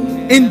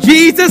in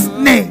Jesus'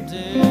 name.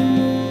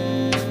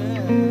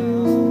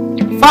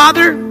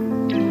 Father,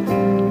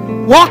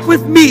 walk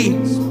with me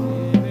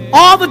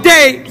all the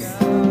days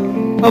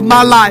of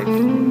my life.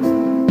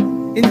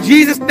 In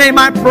Jesus' name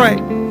I pray.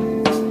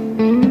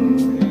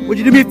 Would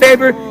you do me a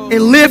favor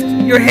and lift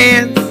your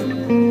hands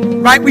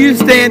right where you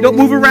stand? Don't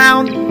move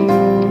around.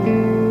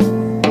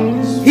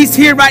 He's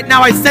here right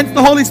now. I sense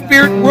the Holy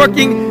Spirit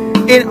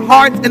working in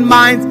hearts and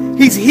minds.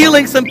 He's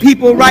healing some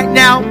people right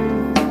now.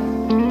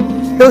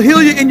 He'll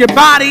heal you in your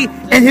body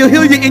and He'll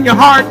heal you in your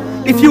heart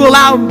if you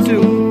allow Him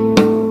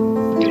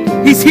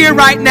to. He's here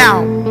right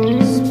now.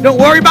 Don't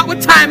worry about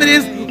what time it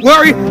is.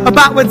 Worry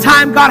about what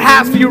time God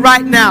has for you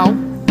right now.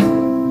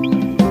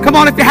 Come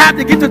on, if you have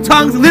the gift of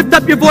tongues, lift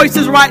up your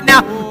voices right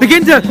now.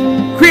 Begin to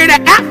create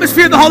an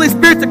atmosphere of the Holy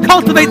Spirit to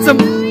cultivate some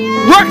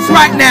works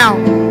right now.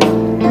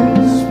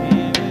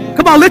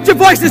 Come on, lift your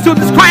voices to Him.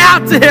 Just cry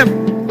out to Him.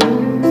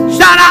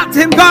 Shout out to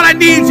Him. God, I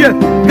need you.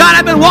 God,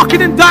 I've been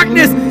walking in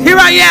darkness. Here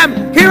I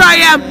am. Here I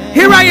am.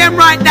 Here I am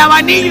right now.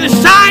 I need you to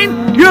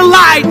shine your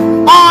light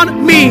on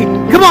on me.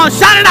 Come on,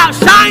 shout it out.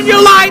 Shine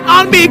your light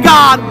on me,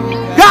 God.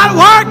 God,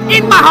 work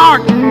in my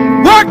heart.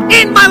 Work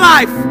in my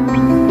life.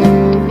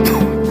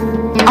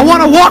 I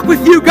want to walk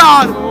with you,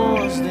 God.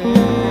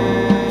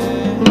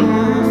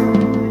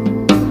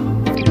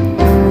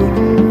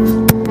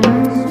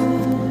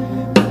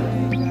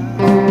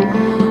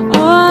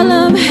 All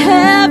of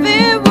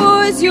heaven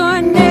roars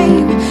your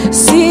name.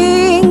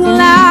 Sing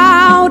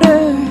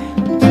louder.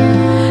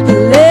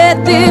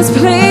 Let this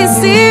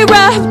place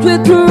erupt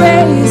with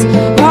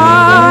praise.